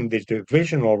making the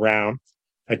divisional round,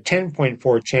 a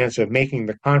 10.4% chance of making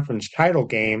the conference title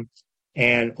game,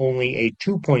 and only a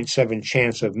 2.7%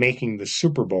 chance of making the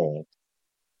Super Bowl.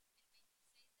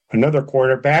 Another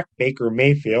quarterback, Baker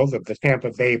Mayfield of the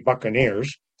Tampa Bay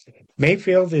Buccaneers.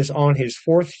 Mayfield is on his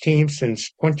 4th team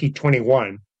since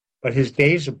 2021, but his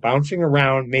days of bouncing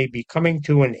around may be coming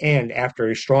to an end after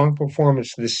a strong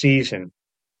performance this season.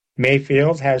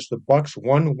 Mayfield has the Bucs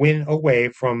 1 win away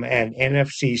from an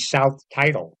NFC South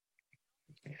title.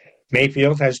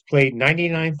 Mayfield has played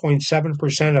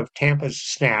 99.7% of Tampa's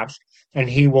snaps, and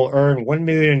he will earn $1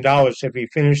 million if he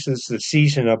finishes the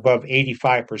season above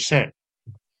 85%.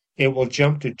 It will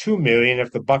jump to $2 million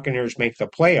if the Buccaneers make the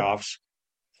playoffs,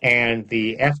 and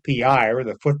the FPI, or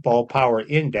the Football Power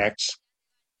Index,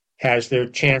 has their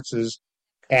chances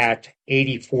at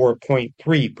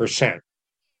 84.3%.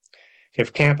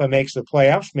 If Tampa makes the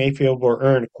playoffs, Mayfield will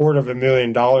earn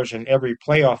 $250,000 in every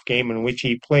playoff game in which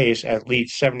he plays at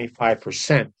least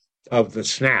 75% of the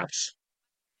snaps.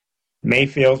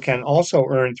 Mayfield can also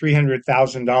earn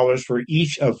 $300,000 for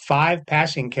each of 5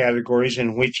 passing categories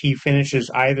in which he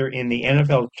finishes either in the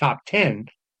NFL top 10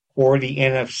 or the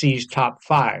NFC's top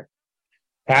 5.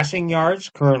 Passing yards,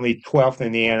 currently 12th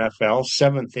in the NFL,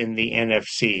 7th in the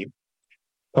NFC.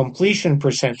 Completion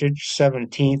percentage,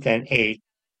 17th and 8th.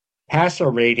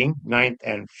 Passer rating, 9th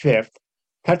and 5th.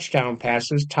 Touchdown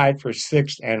passes, tied for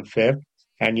 6th and 5th.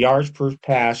 And yards per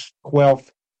pass, 12th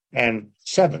and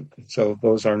 7th. So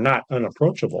those are not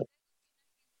unapproachable.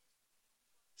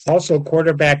 Also,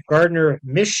 quarterback Gardner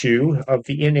Minshew of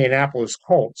the Indianapolis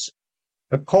Colts.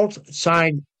 The Colts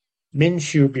signed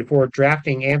Minshew before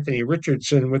drafting Anthony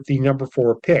Richardson with the number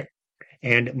 4 pick,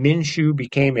 and Minshew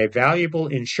became a valuable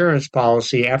insurance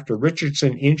policy after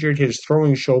Richardson injured his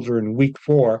throwing shoulder in Week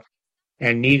 4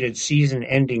 and needed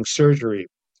season-ending surgery.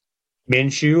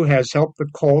 Minshew has helped the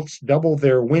Colts double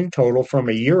their win total from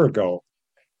a year ago.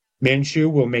 Minshew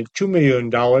will make $2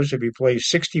 million if he plays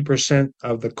 60%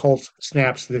 of the Colts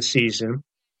snaps this season,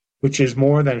 which is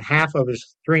more than half of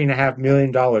his $3.5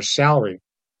 million salary.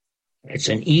 It's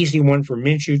an easy one for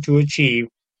Minshew to achieve,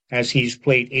 as he's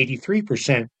played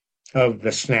 83% of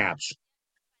the snaps.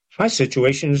 My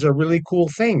situation is a really cool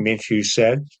thing, Minshew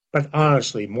said, but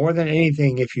honestly, more than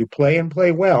anything, if you play and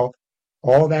play well,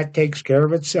 all that takes care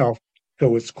of itself,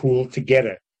 so it's cool to get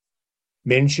it.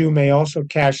 Minshew may also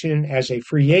cash in as a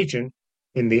free agent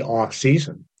in the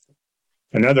off-season.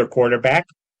 Another quarterback,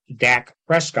 Dak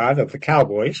Prescott of the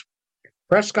Cowboys.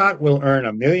 Prescott will earn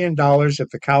 $1 million if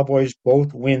the Cowboys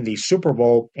both win the Super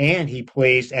Bowl and he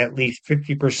plays at least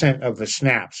 50% of the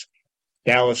snaps.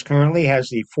 Dallas currently has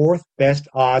the 4th best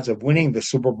odds of winning the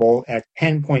Super Bowl at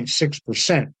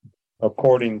 10.6%,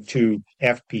 according to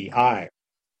FPI.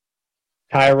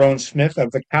 Tyrone Smith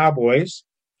of the Cowboys,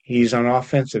 he's an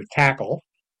offensive tackle.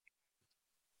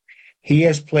 He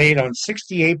has played on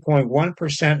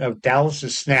 68.1% of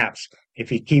Dallas's snaps. If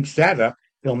he keeps that up,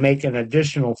 he'll make an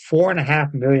additional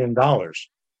 $4.5 million.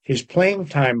 His playing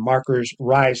time markers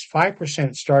rise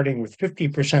 5% starting with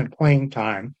 50% playing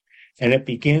time, and it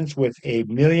begins with $1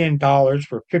 million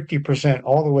for 50%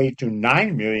 all the way to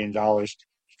 $9 million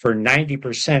for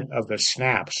 90% of the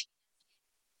snaps.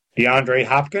 DeAndre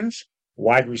Hopkins,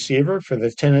 wide receiver for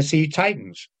the Tennessee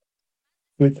Titans.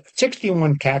 With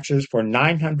 61 catches for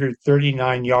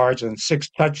 939 yards and 6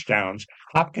 touchdowns,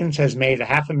 Hopkins has made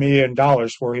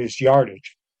 $500,000 for his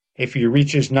yardage. If he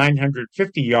reaches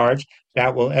 950 yards,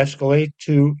 that will escalate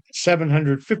to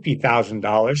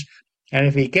 $750,000. And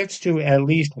if he gets to at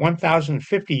least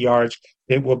 1,050 yards,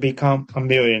 it will become $1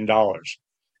 million.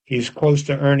 He's close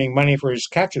to earning money for his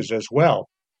catches as well.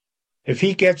 If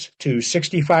he gets to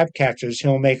 65 catches,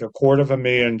 he'll make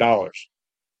 $250,000.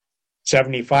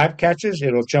 75 catches,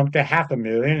 it'll jump to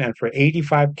 $500,000, and for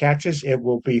 85 catches, it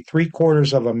will be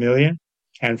 $750,000,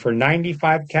 and for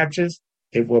 95 catches,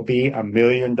 it will be $1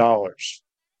 million.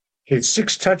 His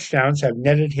 6 touchdowns have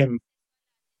netted him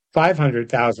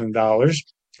 $500,000,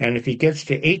 and if he gets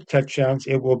to 8 touchdowns,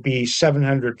 it will be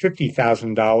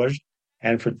 $750,000,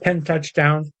 and for 10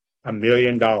 touchdowns, $1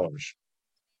 million.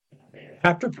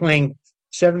 After playing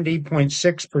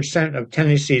 70.6% of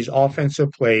Tennessee's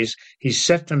offensive plays, he's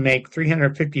set to make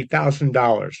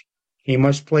 $350,000. He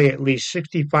must play at least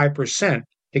 65%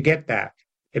 to get that.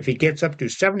 If he gets up to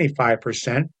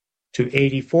 75% to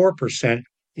 84%,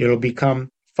 it'll become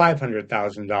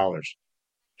 $500,000.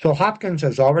 So Hopkins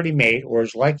has already made, or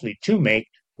is likely to make,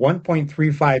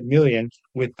 $1.35 million,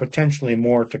 with potentially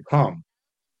more to come.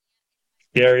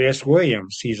 Darius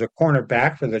Williams, he's a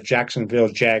cornerback for the Jacksonville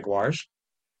Jaguars.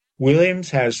 Williams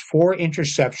has 4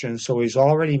 interceptions, so he's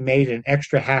already made an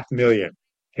extra $500,000.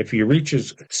 If he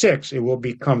reaches 6, it will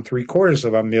become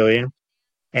 $750,000,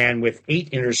 and with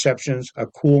 8 interceptions, a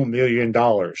cool $1 million.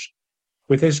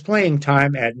 With his playing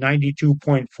time at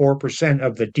 92.4%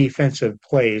 of the defensive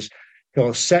plays,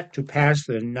 he'll set to pass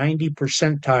the 90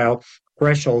 percentile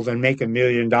threshold and make $1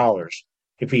 million.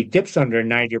 If he dips under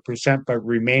 90% but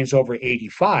remains over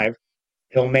 85,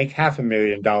 he'll make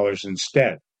 $500,000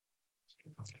 instead.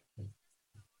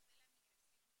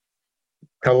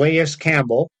 Calais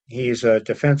Campbell, he's a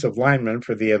defensive lineman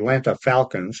for the Atlanta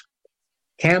Falcons.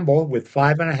 Campbell, with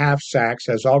 5.5 sacks,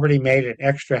 has already made an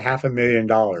extra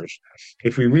 $500,000.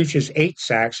 If he reaches 8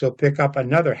 sacks, he'll pick up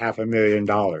another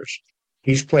 $500,000.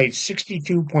 He's played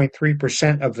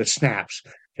 62.3% of the snaps.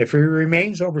 If he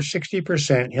remains over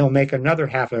 60%, he'll make another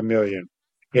 $500,000.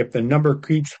 If the number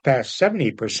creeps past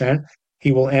 70%,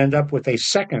 he will end up with a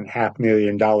second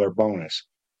 $500,000 bonus.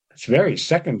 It's very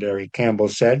secondary, Campbell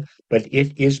said, but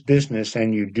it is business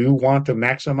and you do want to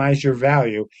maximize your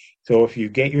value. So if you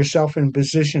get yourself in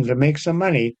position to make some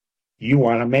money, you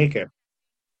want to make it.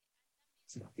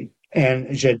 And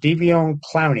Jadeveon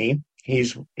Clowney,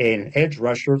 he's an edge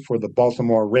rusher for the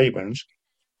Baltimore Ravens.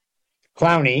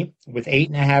 Clowney, with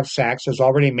 8.5 sacks, has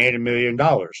already made $1 million.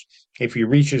 If he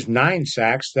reaches 9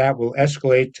 sacks, that will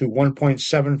escalate to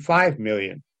 $1.75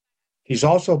 million. He's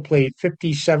also played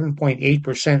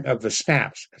 57.8% of the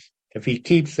snaps. If he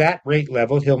keeps that rate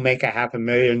level, he'll make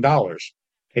 $500,000.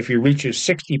 If he reaches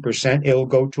 60%, it'll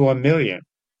go to $1 million.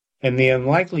 In the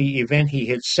unlikely event he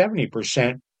hits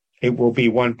 70%, it will be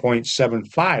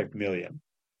 $1.75 million.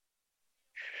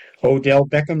 Odell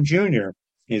Beckham Jr.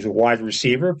 is a wide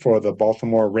receiver for the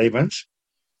Baltimore Ravens.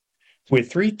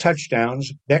 With 3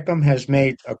 touchdowns, Beckham has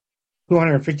made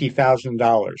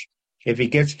 $250,000. If he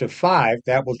gets to 5,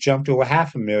 that will jump to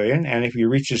 $500,000, and if he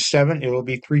reaches 7, it'll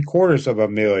be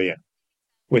 $750,000.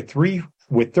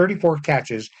 With 34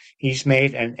 catches, he's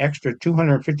made an extra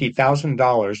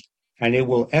 $250,000, and it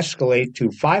will escalate to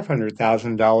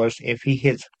 $500,000 if he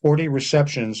hits 40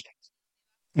 receptions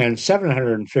and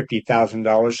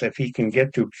 $750,000 if he can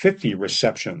get to 50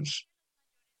 receptions.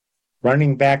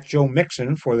 Running back Joe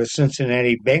Mixon for the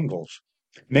Cincinnati Bengals.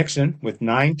 Mixon, with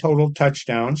 9 total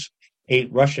touchdowns,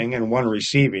 8 rushing and 1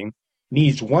 receiving,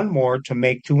 needs 1 more to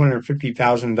make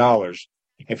 $250,000.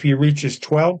 If he reaches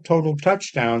 12 total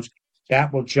touchdowns,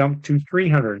 that will jump to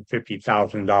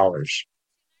 $350,000.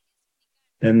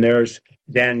 Then there's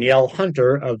Danielle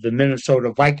Hunter of the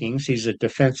Minnesota Vikings. He's a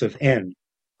defensive end.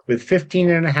 With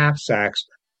 15.5 sacks,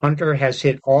 Hunter has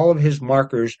hit all of his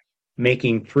markers,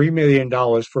 making $3 million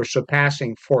for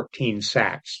surpassing 14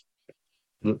 sacks.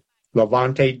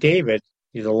 Lavonte David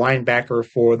is a linebacker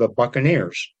for the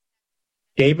Buccaneers.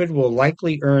 David will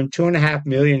likely earn $2.5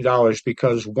 million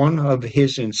because one of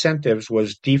his incentives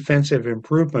was defensive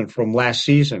improvement from last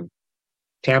season.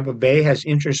 Tampa Bay has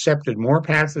intercepted more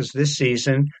passes this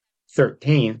season,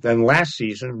 13, than last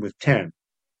season with 10.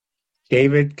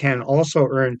 David can also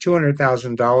earn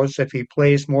 $200,000 if he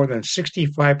plays more than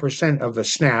 65% of the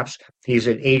snaps. He's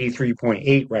at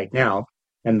 83.8 right now,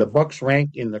 and the Bucs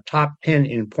ranked in the top 10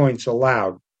 in points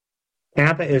allowed.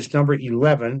 Tampa is number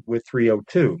 11 with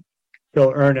 302.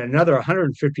 He'll earn another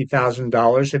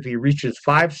 $150,000 if he reaches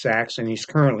 5 sacks, and he's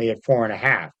currently at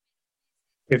 4.5.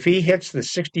 If he hits the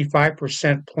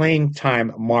 65% playing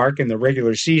time mark in the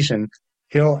regular season,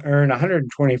 he'll earn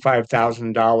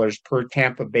 $125,000 per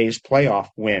Tampa Bay's playoff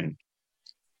win.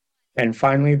 And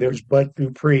finally, there's Bud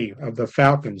Dupree of the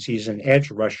Falcons. He's an edge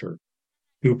rusher.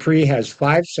 Dupree has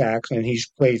 5 sacks, and he's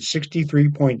played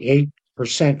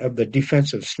 63.8% of the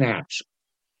defensive snaps.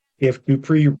 If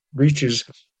Dupree reaches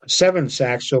 7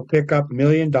 sacks, he'll pick up $1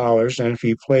 million, and if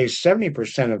he plays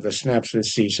 70% of the snaps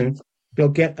this season, he'll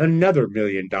get another $1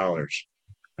 million.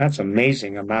 That's an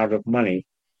amazing amount of money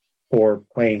for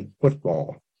playing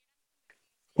football.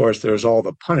 Of course, there's all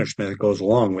the punishment that goes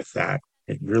along with that.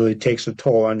 It really takes a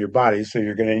toll on your body, so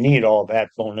you're going to need all that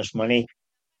bonus money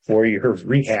for your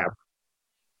rehab.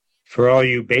 For all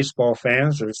you baseball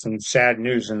fans, there's some sad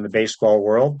news in the baseball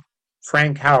world.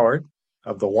 Frank Howard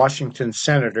of the Washington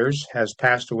Senators has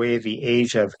passed away at the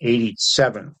age of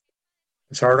 87.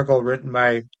 This article written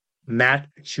by Matt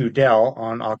Chudell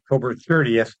on October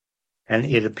 30th, and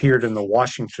it appeared in the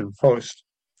Washington Post.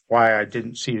 Why I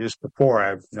didn't see this before, I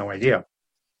have no idea.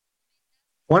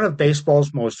 One of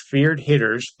baseball's most feared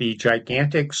hitters, the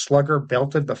gigantic slugger,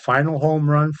 belted the final home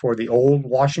run for the old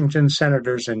Washington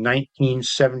Senators in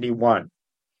 1971.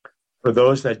 For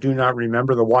those that do not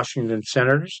remember the Washington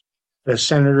Senators, the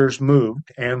Senators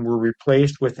moved and were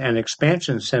replaced with an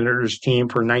expansion Senators team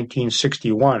for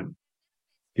 1961.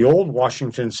 The old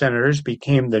Washington Senators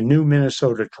became the new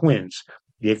Minnesota Twins.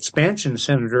 The expansion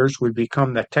Senators would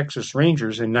become the Texas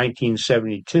Rangers in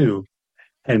 1972,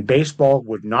 and baseball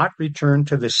would not return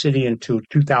to the city until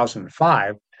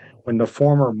 2005, when the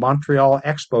former Montreal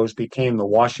Expos became the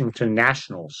Washington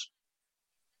Nationals.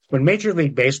 When Major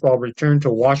League Baseball returned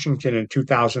to Washington in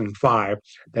 2005,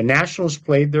 the Nationals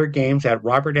played their games at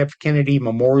Robert F. Kennedy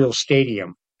Memorial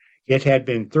Stadium. It had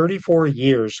been 34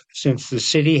 years since the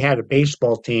city had a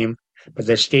baseball team, but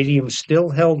the stadium still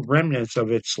held remnants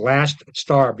of its last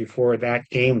star before that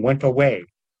game went away.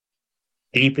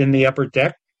 Deep in the upper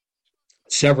deck,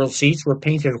 several seats were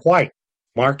painted white,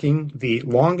 marking the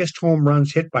longest home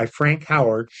runs hit by Frank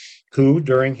Howard, who,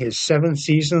 during his 7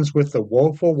 seasons with the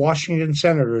woeful Washington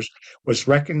Senators, was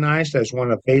recognized as one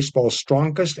of baseball's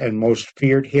strongest and most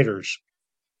feared hitters.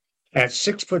 At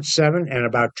 6'7" and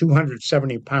about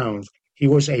 270 pounds, he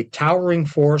was a towering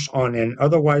force on an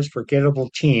otherwise forgettable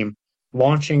team,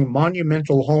 launching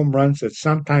monumental home runs that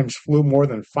sometimes flew more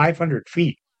than 500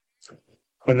 feet.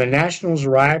 When the Nationals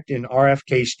arrived in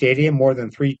RFK Stadium more than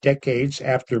 3 decades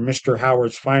after Mr.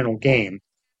 Howard's final game,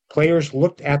 Players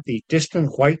looked at the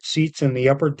distant white seats in the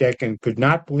upper deck and could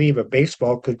not believe a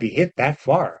baseball could be hit that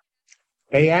far.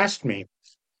 They asked me,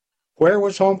 where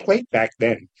was home plate back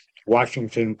then?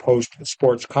 Washington Post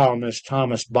sports columnist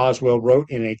Thomas Boswell wrote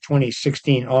in a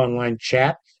 2016 online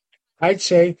chat. I'd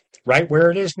say right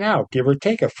where it is now, give or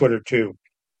take a foot or two.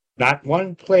 Not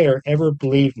one player ever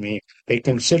believed me. They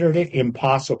considered it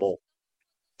impossible.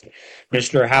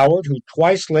 Mr. Howard, who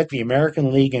twice led the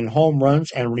American League in home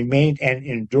runs and remained an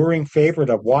enduring favorite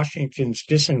of Washington's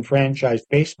disenfranchised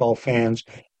baseball fans,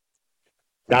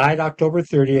 died October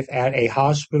 30th at a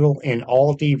hospital in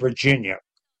Aldie, Virginia.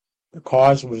 The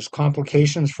cause was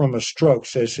complications from a stroke,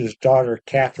 says his daughter,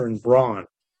 Catherine Braun.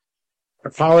 A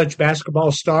college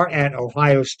basketball star at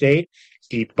Ohio State,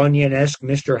 the Bunyan-esque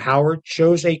Mr. Howard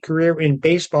chose a career in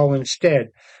baseball instead,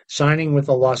 signing with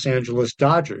the Los Angeles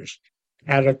Dodgers.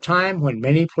 At a time when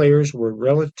many players were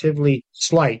relatively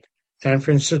slight, San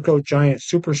Francisco Giant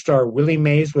superstar Willie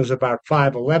Mays was about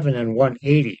 5'11 and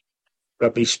 180.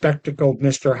 The bespectacled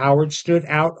Mr. Howard stood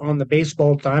out on the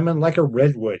baseball diamond like a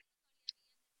redwood.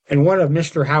 In one of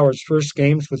Mr. Howard's first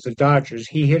games with the Dodgers,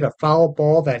 he hit a foul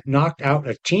ball that knocked out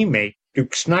a teammate,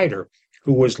 Duke Snyder,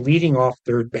 who was leading off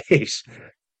third base.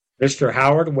 Mr.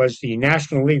 Howard was the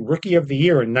National League Rookie of the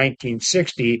Year in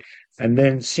 1960 and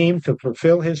then seemed to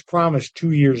fulfill his promise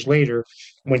 2 years later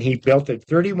when he belted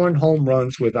 31 home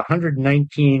runs with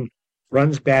 119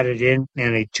 runs batted in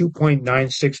and a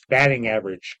 2.96 batting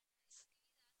average.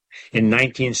 In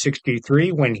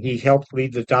 1963, when he helped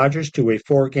lead the Dodgers to a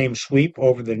 4-game sweep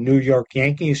over the New York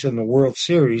Yankees in the World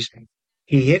Series,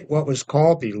 he hit what was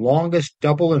called the longest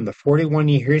double in the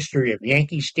 41-year history of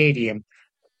Yankee Stadium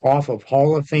off of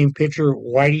Hall of Fame pitcher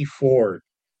Whitey Ford.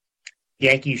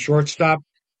 Yankee shortstop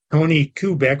Tony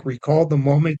Kubek recalled the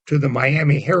moment to the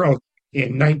Miami Herald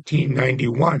in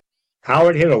 1991.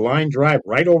 Howard hit a line drive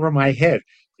right over my head.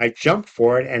 I jumped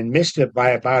for it and missed it by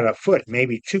about a foot,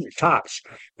 maybe two tops.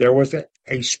 There was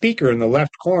a speaker in the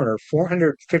left corner,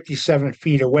 457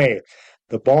 feet away.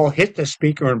 The ball hit the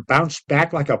speaker and bounced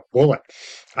back like a bullet.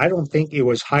 I don't think it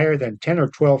was higher than 10 or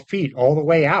 12 feet all the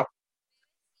way out.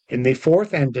 In the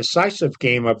fourth and decisive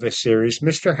game of the series,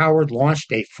 Mr. Howard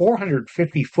launched a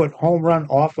 450-foot home run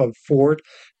off of Ford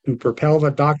to propel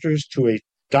the Dodgers to a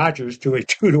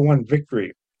 2-1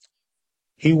 victory.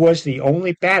 He was the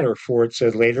only batter, Ford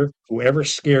said later, who ever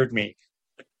scared me.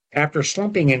 After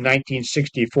slumping in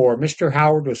 1964, Mr.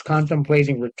 Howard was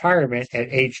contemplating retirement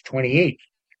at age 28.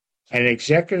 An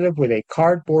executive with a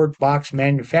cardboard box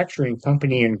manufacturing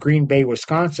company in Green Bay,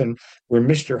 Wisconsin, where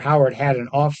Mr. Howard had an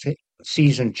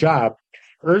off-season job,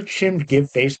 urged him to give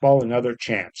baseball another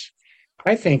chance.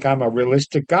 I think I'm a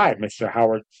realistic guy, Mr.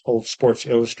 Howard told Sports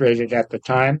Illustrated at the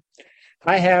time.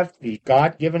 I have the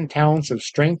God-given talents of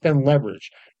strength and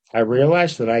leverage. I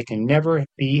realize that I can never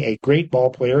be a great ball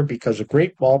player because a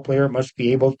great ball player must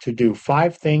be able to do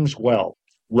 5 things well: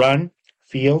 run,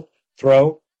 field,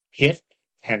 throw, hit,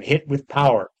 and hit with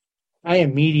power. I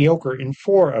am mediocre in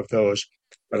 4 of those,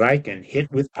 but I can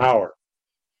hit with power.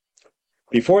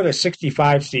 Before the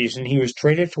 65 season, he was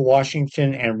traded to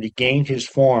Washington and regained his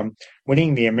form,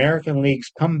 winning the American League's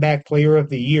Comeback Player of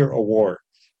the Year award.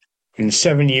 In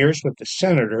 7 years with the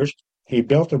Senators, he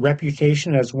built a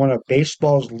reputation as one of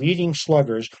baseball's leading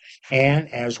sluggers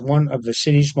and as one of the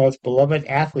city's most beloved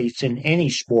athletes in any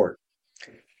sport.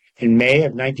 In May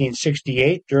of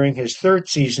 1968, during his 3rd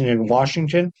season in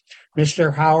Washington,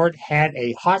 Mr. Howard had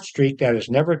a hot streak that has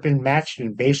never been matched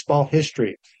in baseball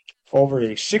history. Over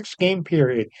a 6-game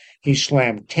period, he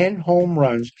slammed 10 home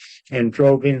runs and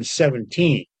drove in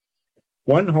 17.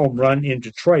 One home run in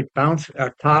Detroit bounced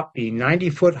atop the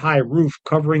 90-foot-high roof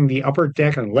covering the upper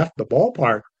deck and left the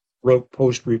ballpark, wrote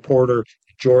Post reporter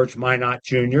George Minot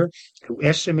Jr., who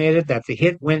estimated that the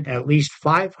hit went at least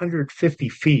 550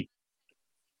 feet.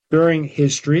 During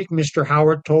his streak, Mr.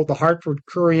 Howard told the Hartford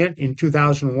Courant in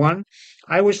 2001,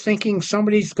 I was thinking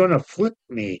somebody's going to flip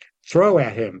me, throw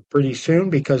at him pretty soon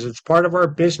because it's part of our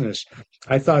business.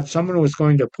 I thought someone was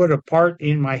going to put a part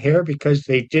in my hair because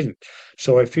they didn't.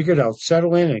 So I figured I'll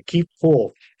settle in and keep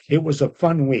cool. It was a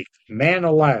fun week. Man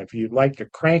alive, you'd like to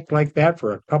crank like that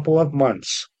for a couple of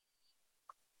months.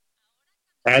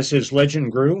 As his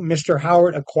legend grew, Mr.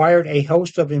 Howard acquired a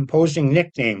host of imposing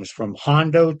nicknames, from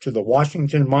Hondo to the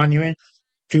Washington Monument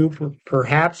to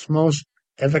perhaps most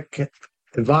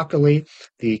evocably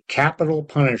the Capitol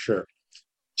Punisher.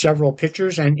 Several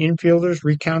pitchers and infielders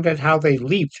recounted how they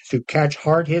leaped to catch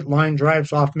hard-hit line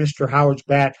drives off Mr. Howard's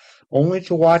bat, only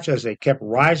to watch as they kept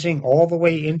rising all the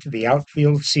way into the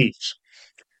outfield seats.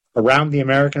 Around the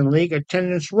American League,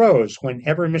 attendance rose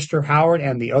whenever Mr. Howard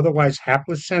and the otherwise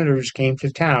hapless Senators came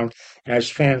to town, as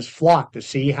fans flocked to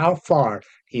see how far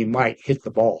he might hit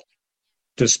the ball.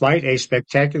 Despite a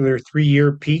spectacular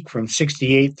three-year peak from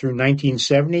 '68 through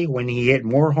 1970, when he hit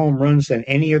more home runs than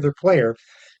any other player,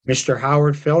 Mr.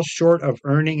 Howard fell short of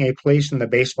earning a place in the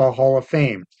Baseball Hall of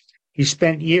Fame. He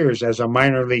spent years as a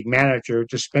minor league manager,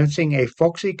 dispensing a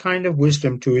folksy kind of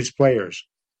wisdom to his players.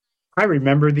 I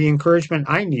remember the encouragement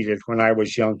I needed when I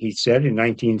was young, he said in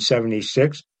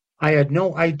 1976. I had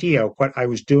no idea what I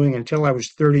was doing until I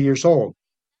was 30 years old.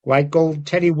 Like old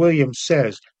Teddy Williams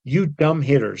says, you dumb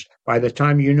hitters, by the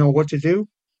time you know what to do,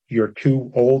 you're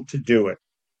too old to do it.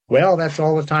 Well, that's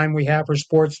all the time we have for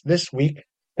sports this week.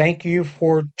 Thank you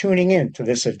for tuning in to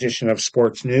this edition of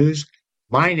Sports News.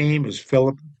 My name is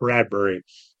Philip Bradbury.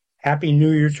 Happy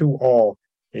New Year to all.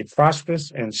 A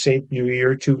prosperous and safe New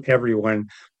Year to everyone.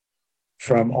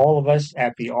 From all of us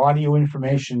at the Audio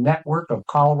Information Network of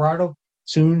Colorado,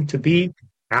 soon to be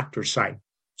After Sight.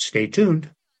 Stay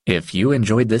tuned. If you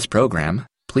enjoyed this program,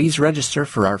 please register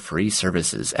for our free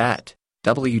services at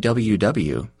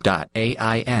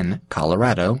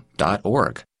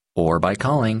www.aincolorado.org or by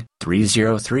calling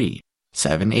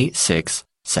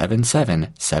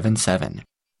 303-786-7777.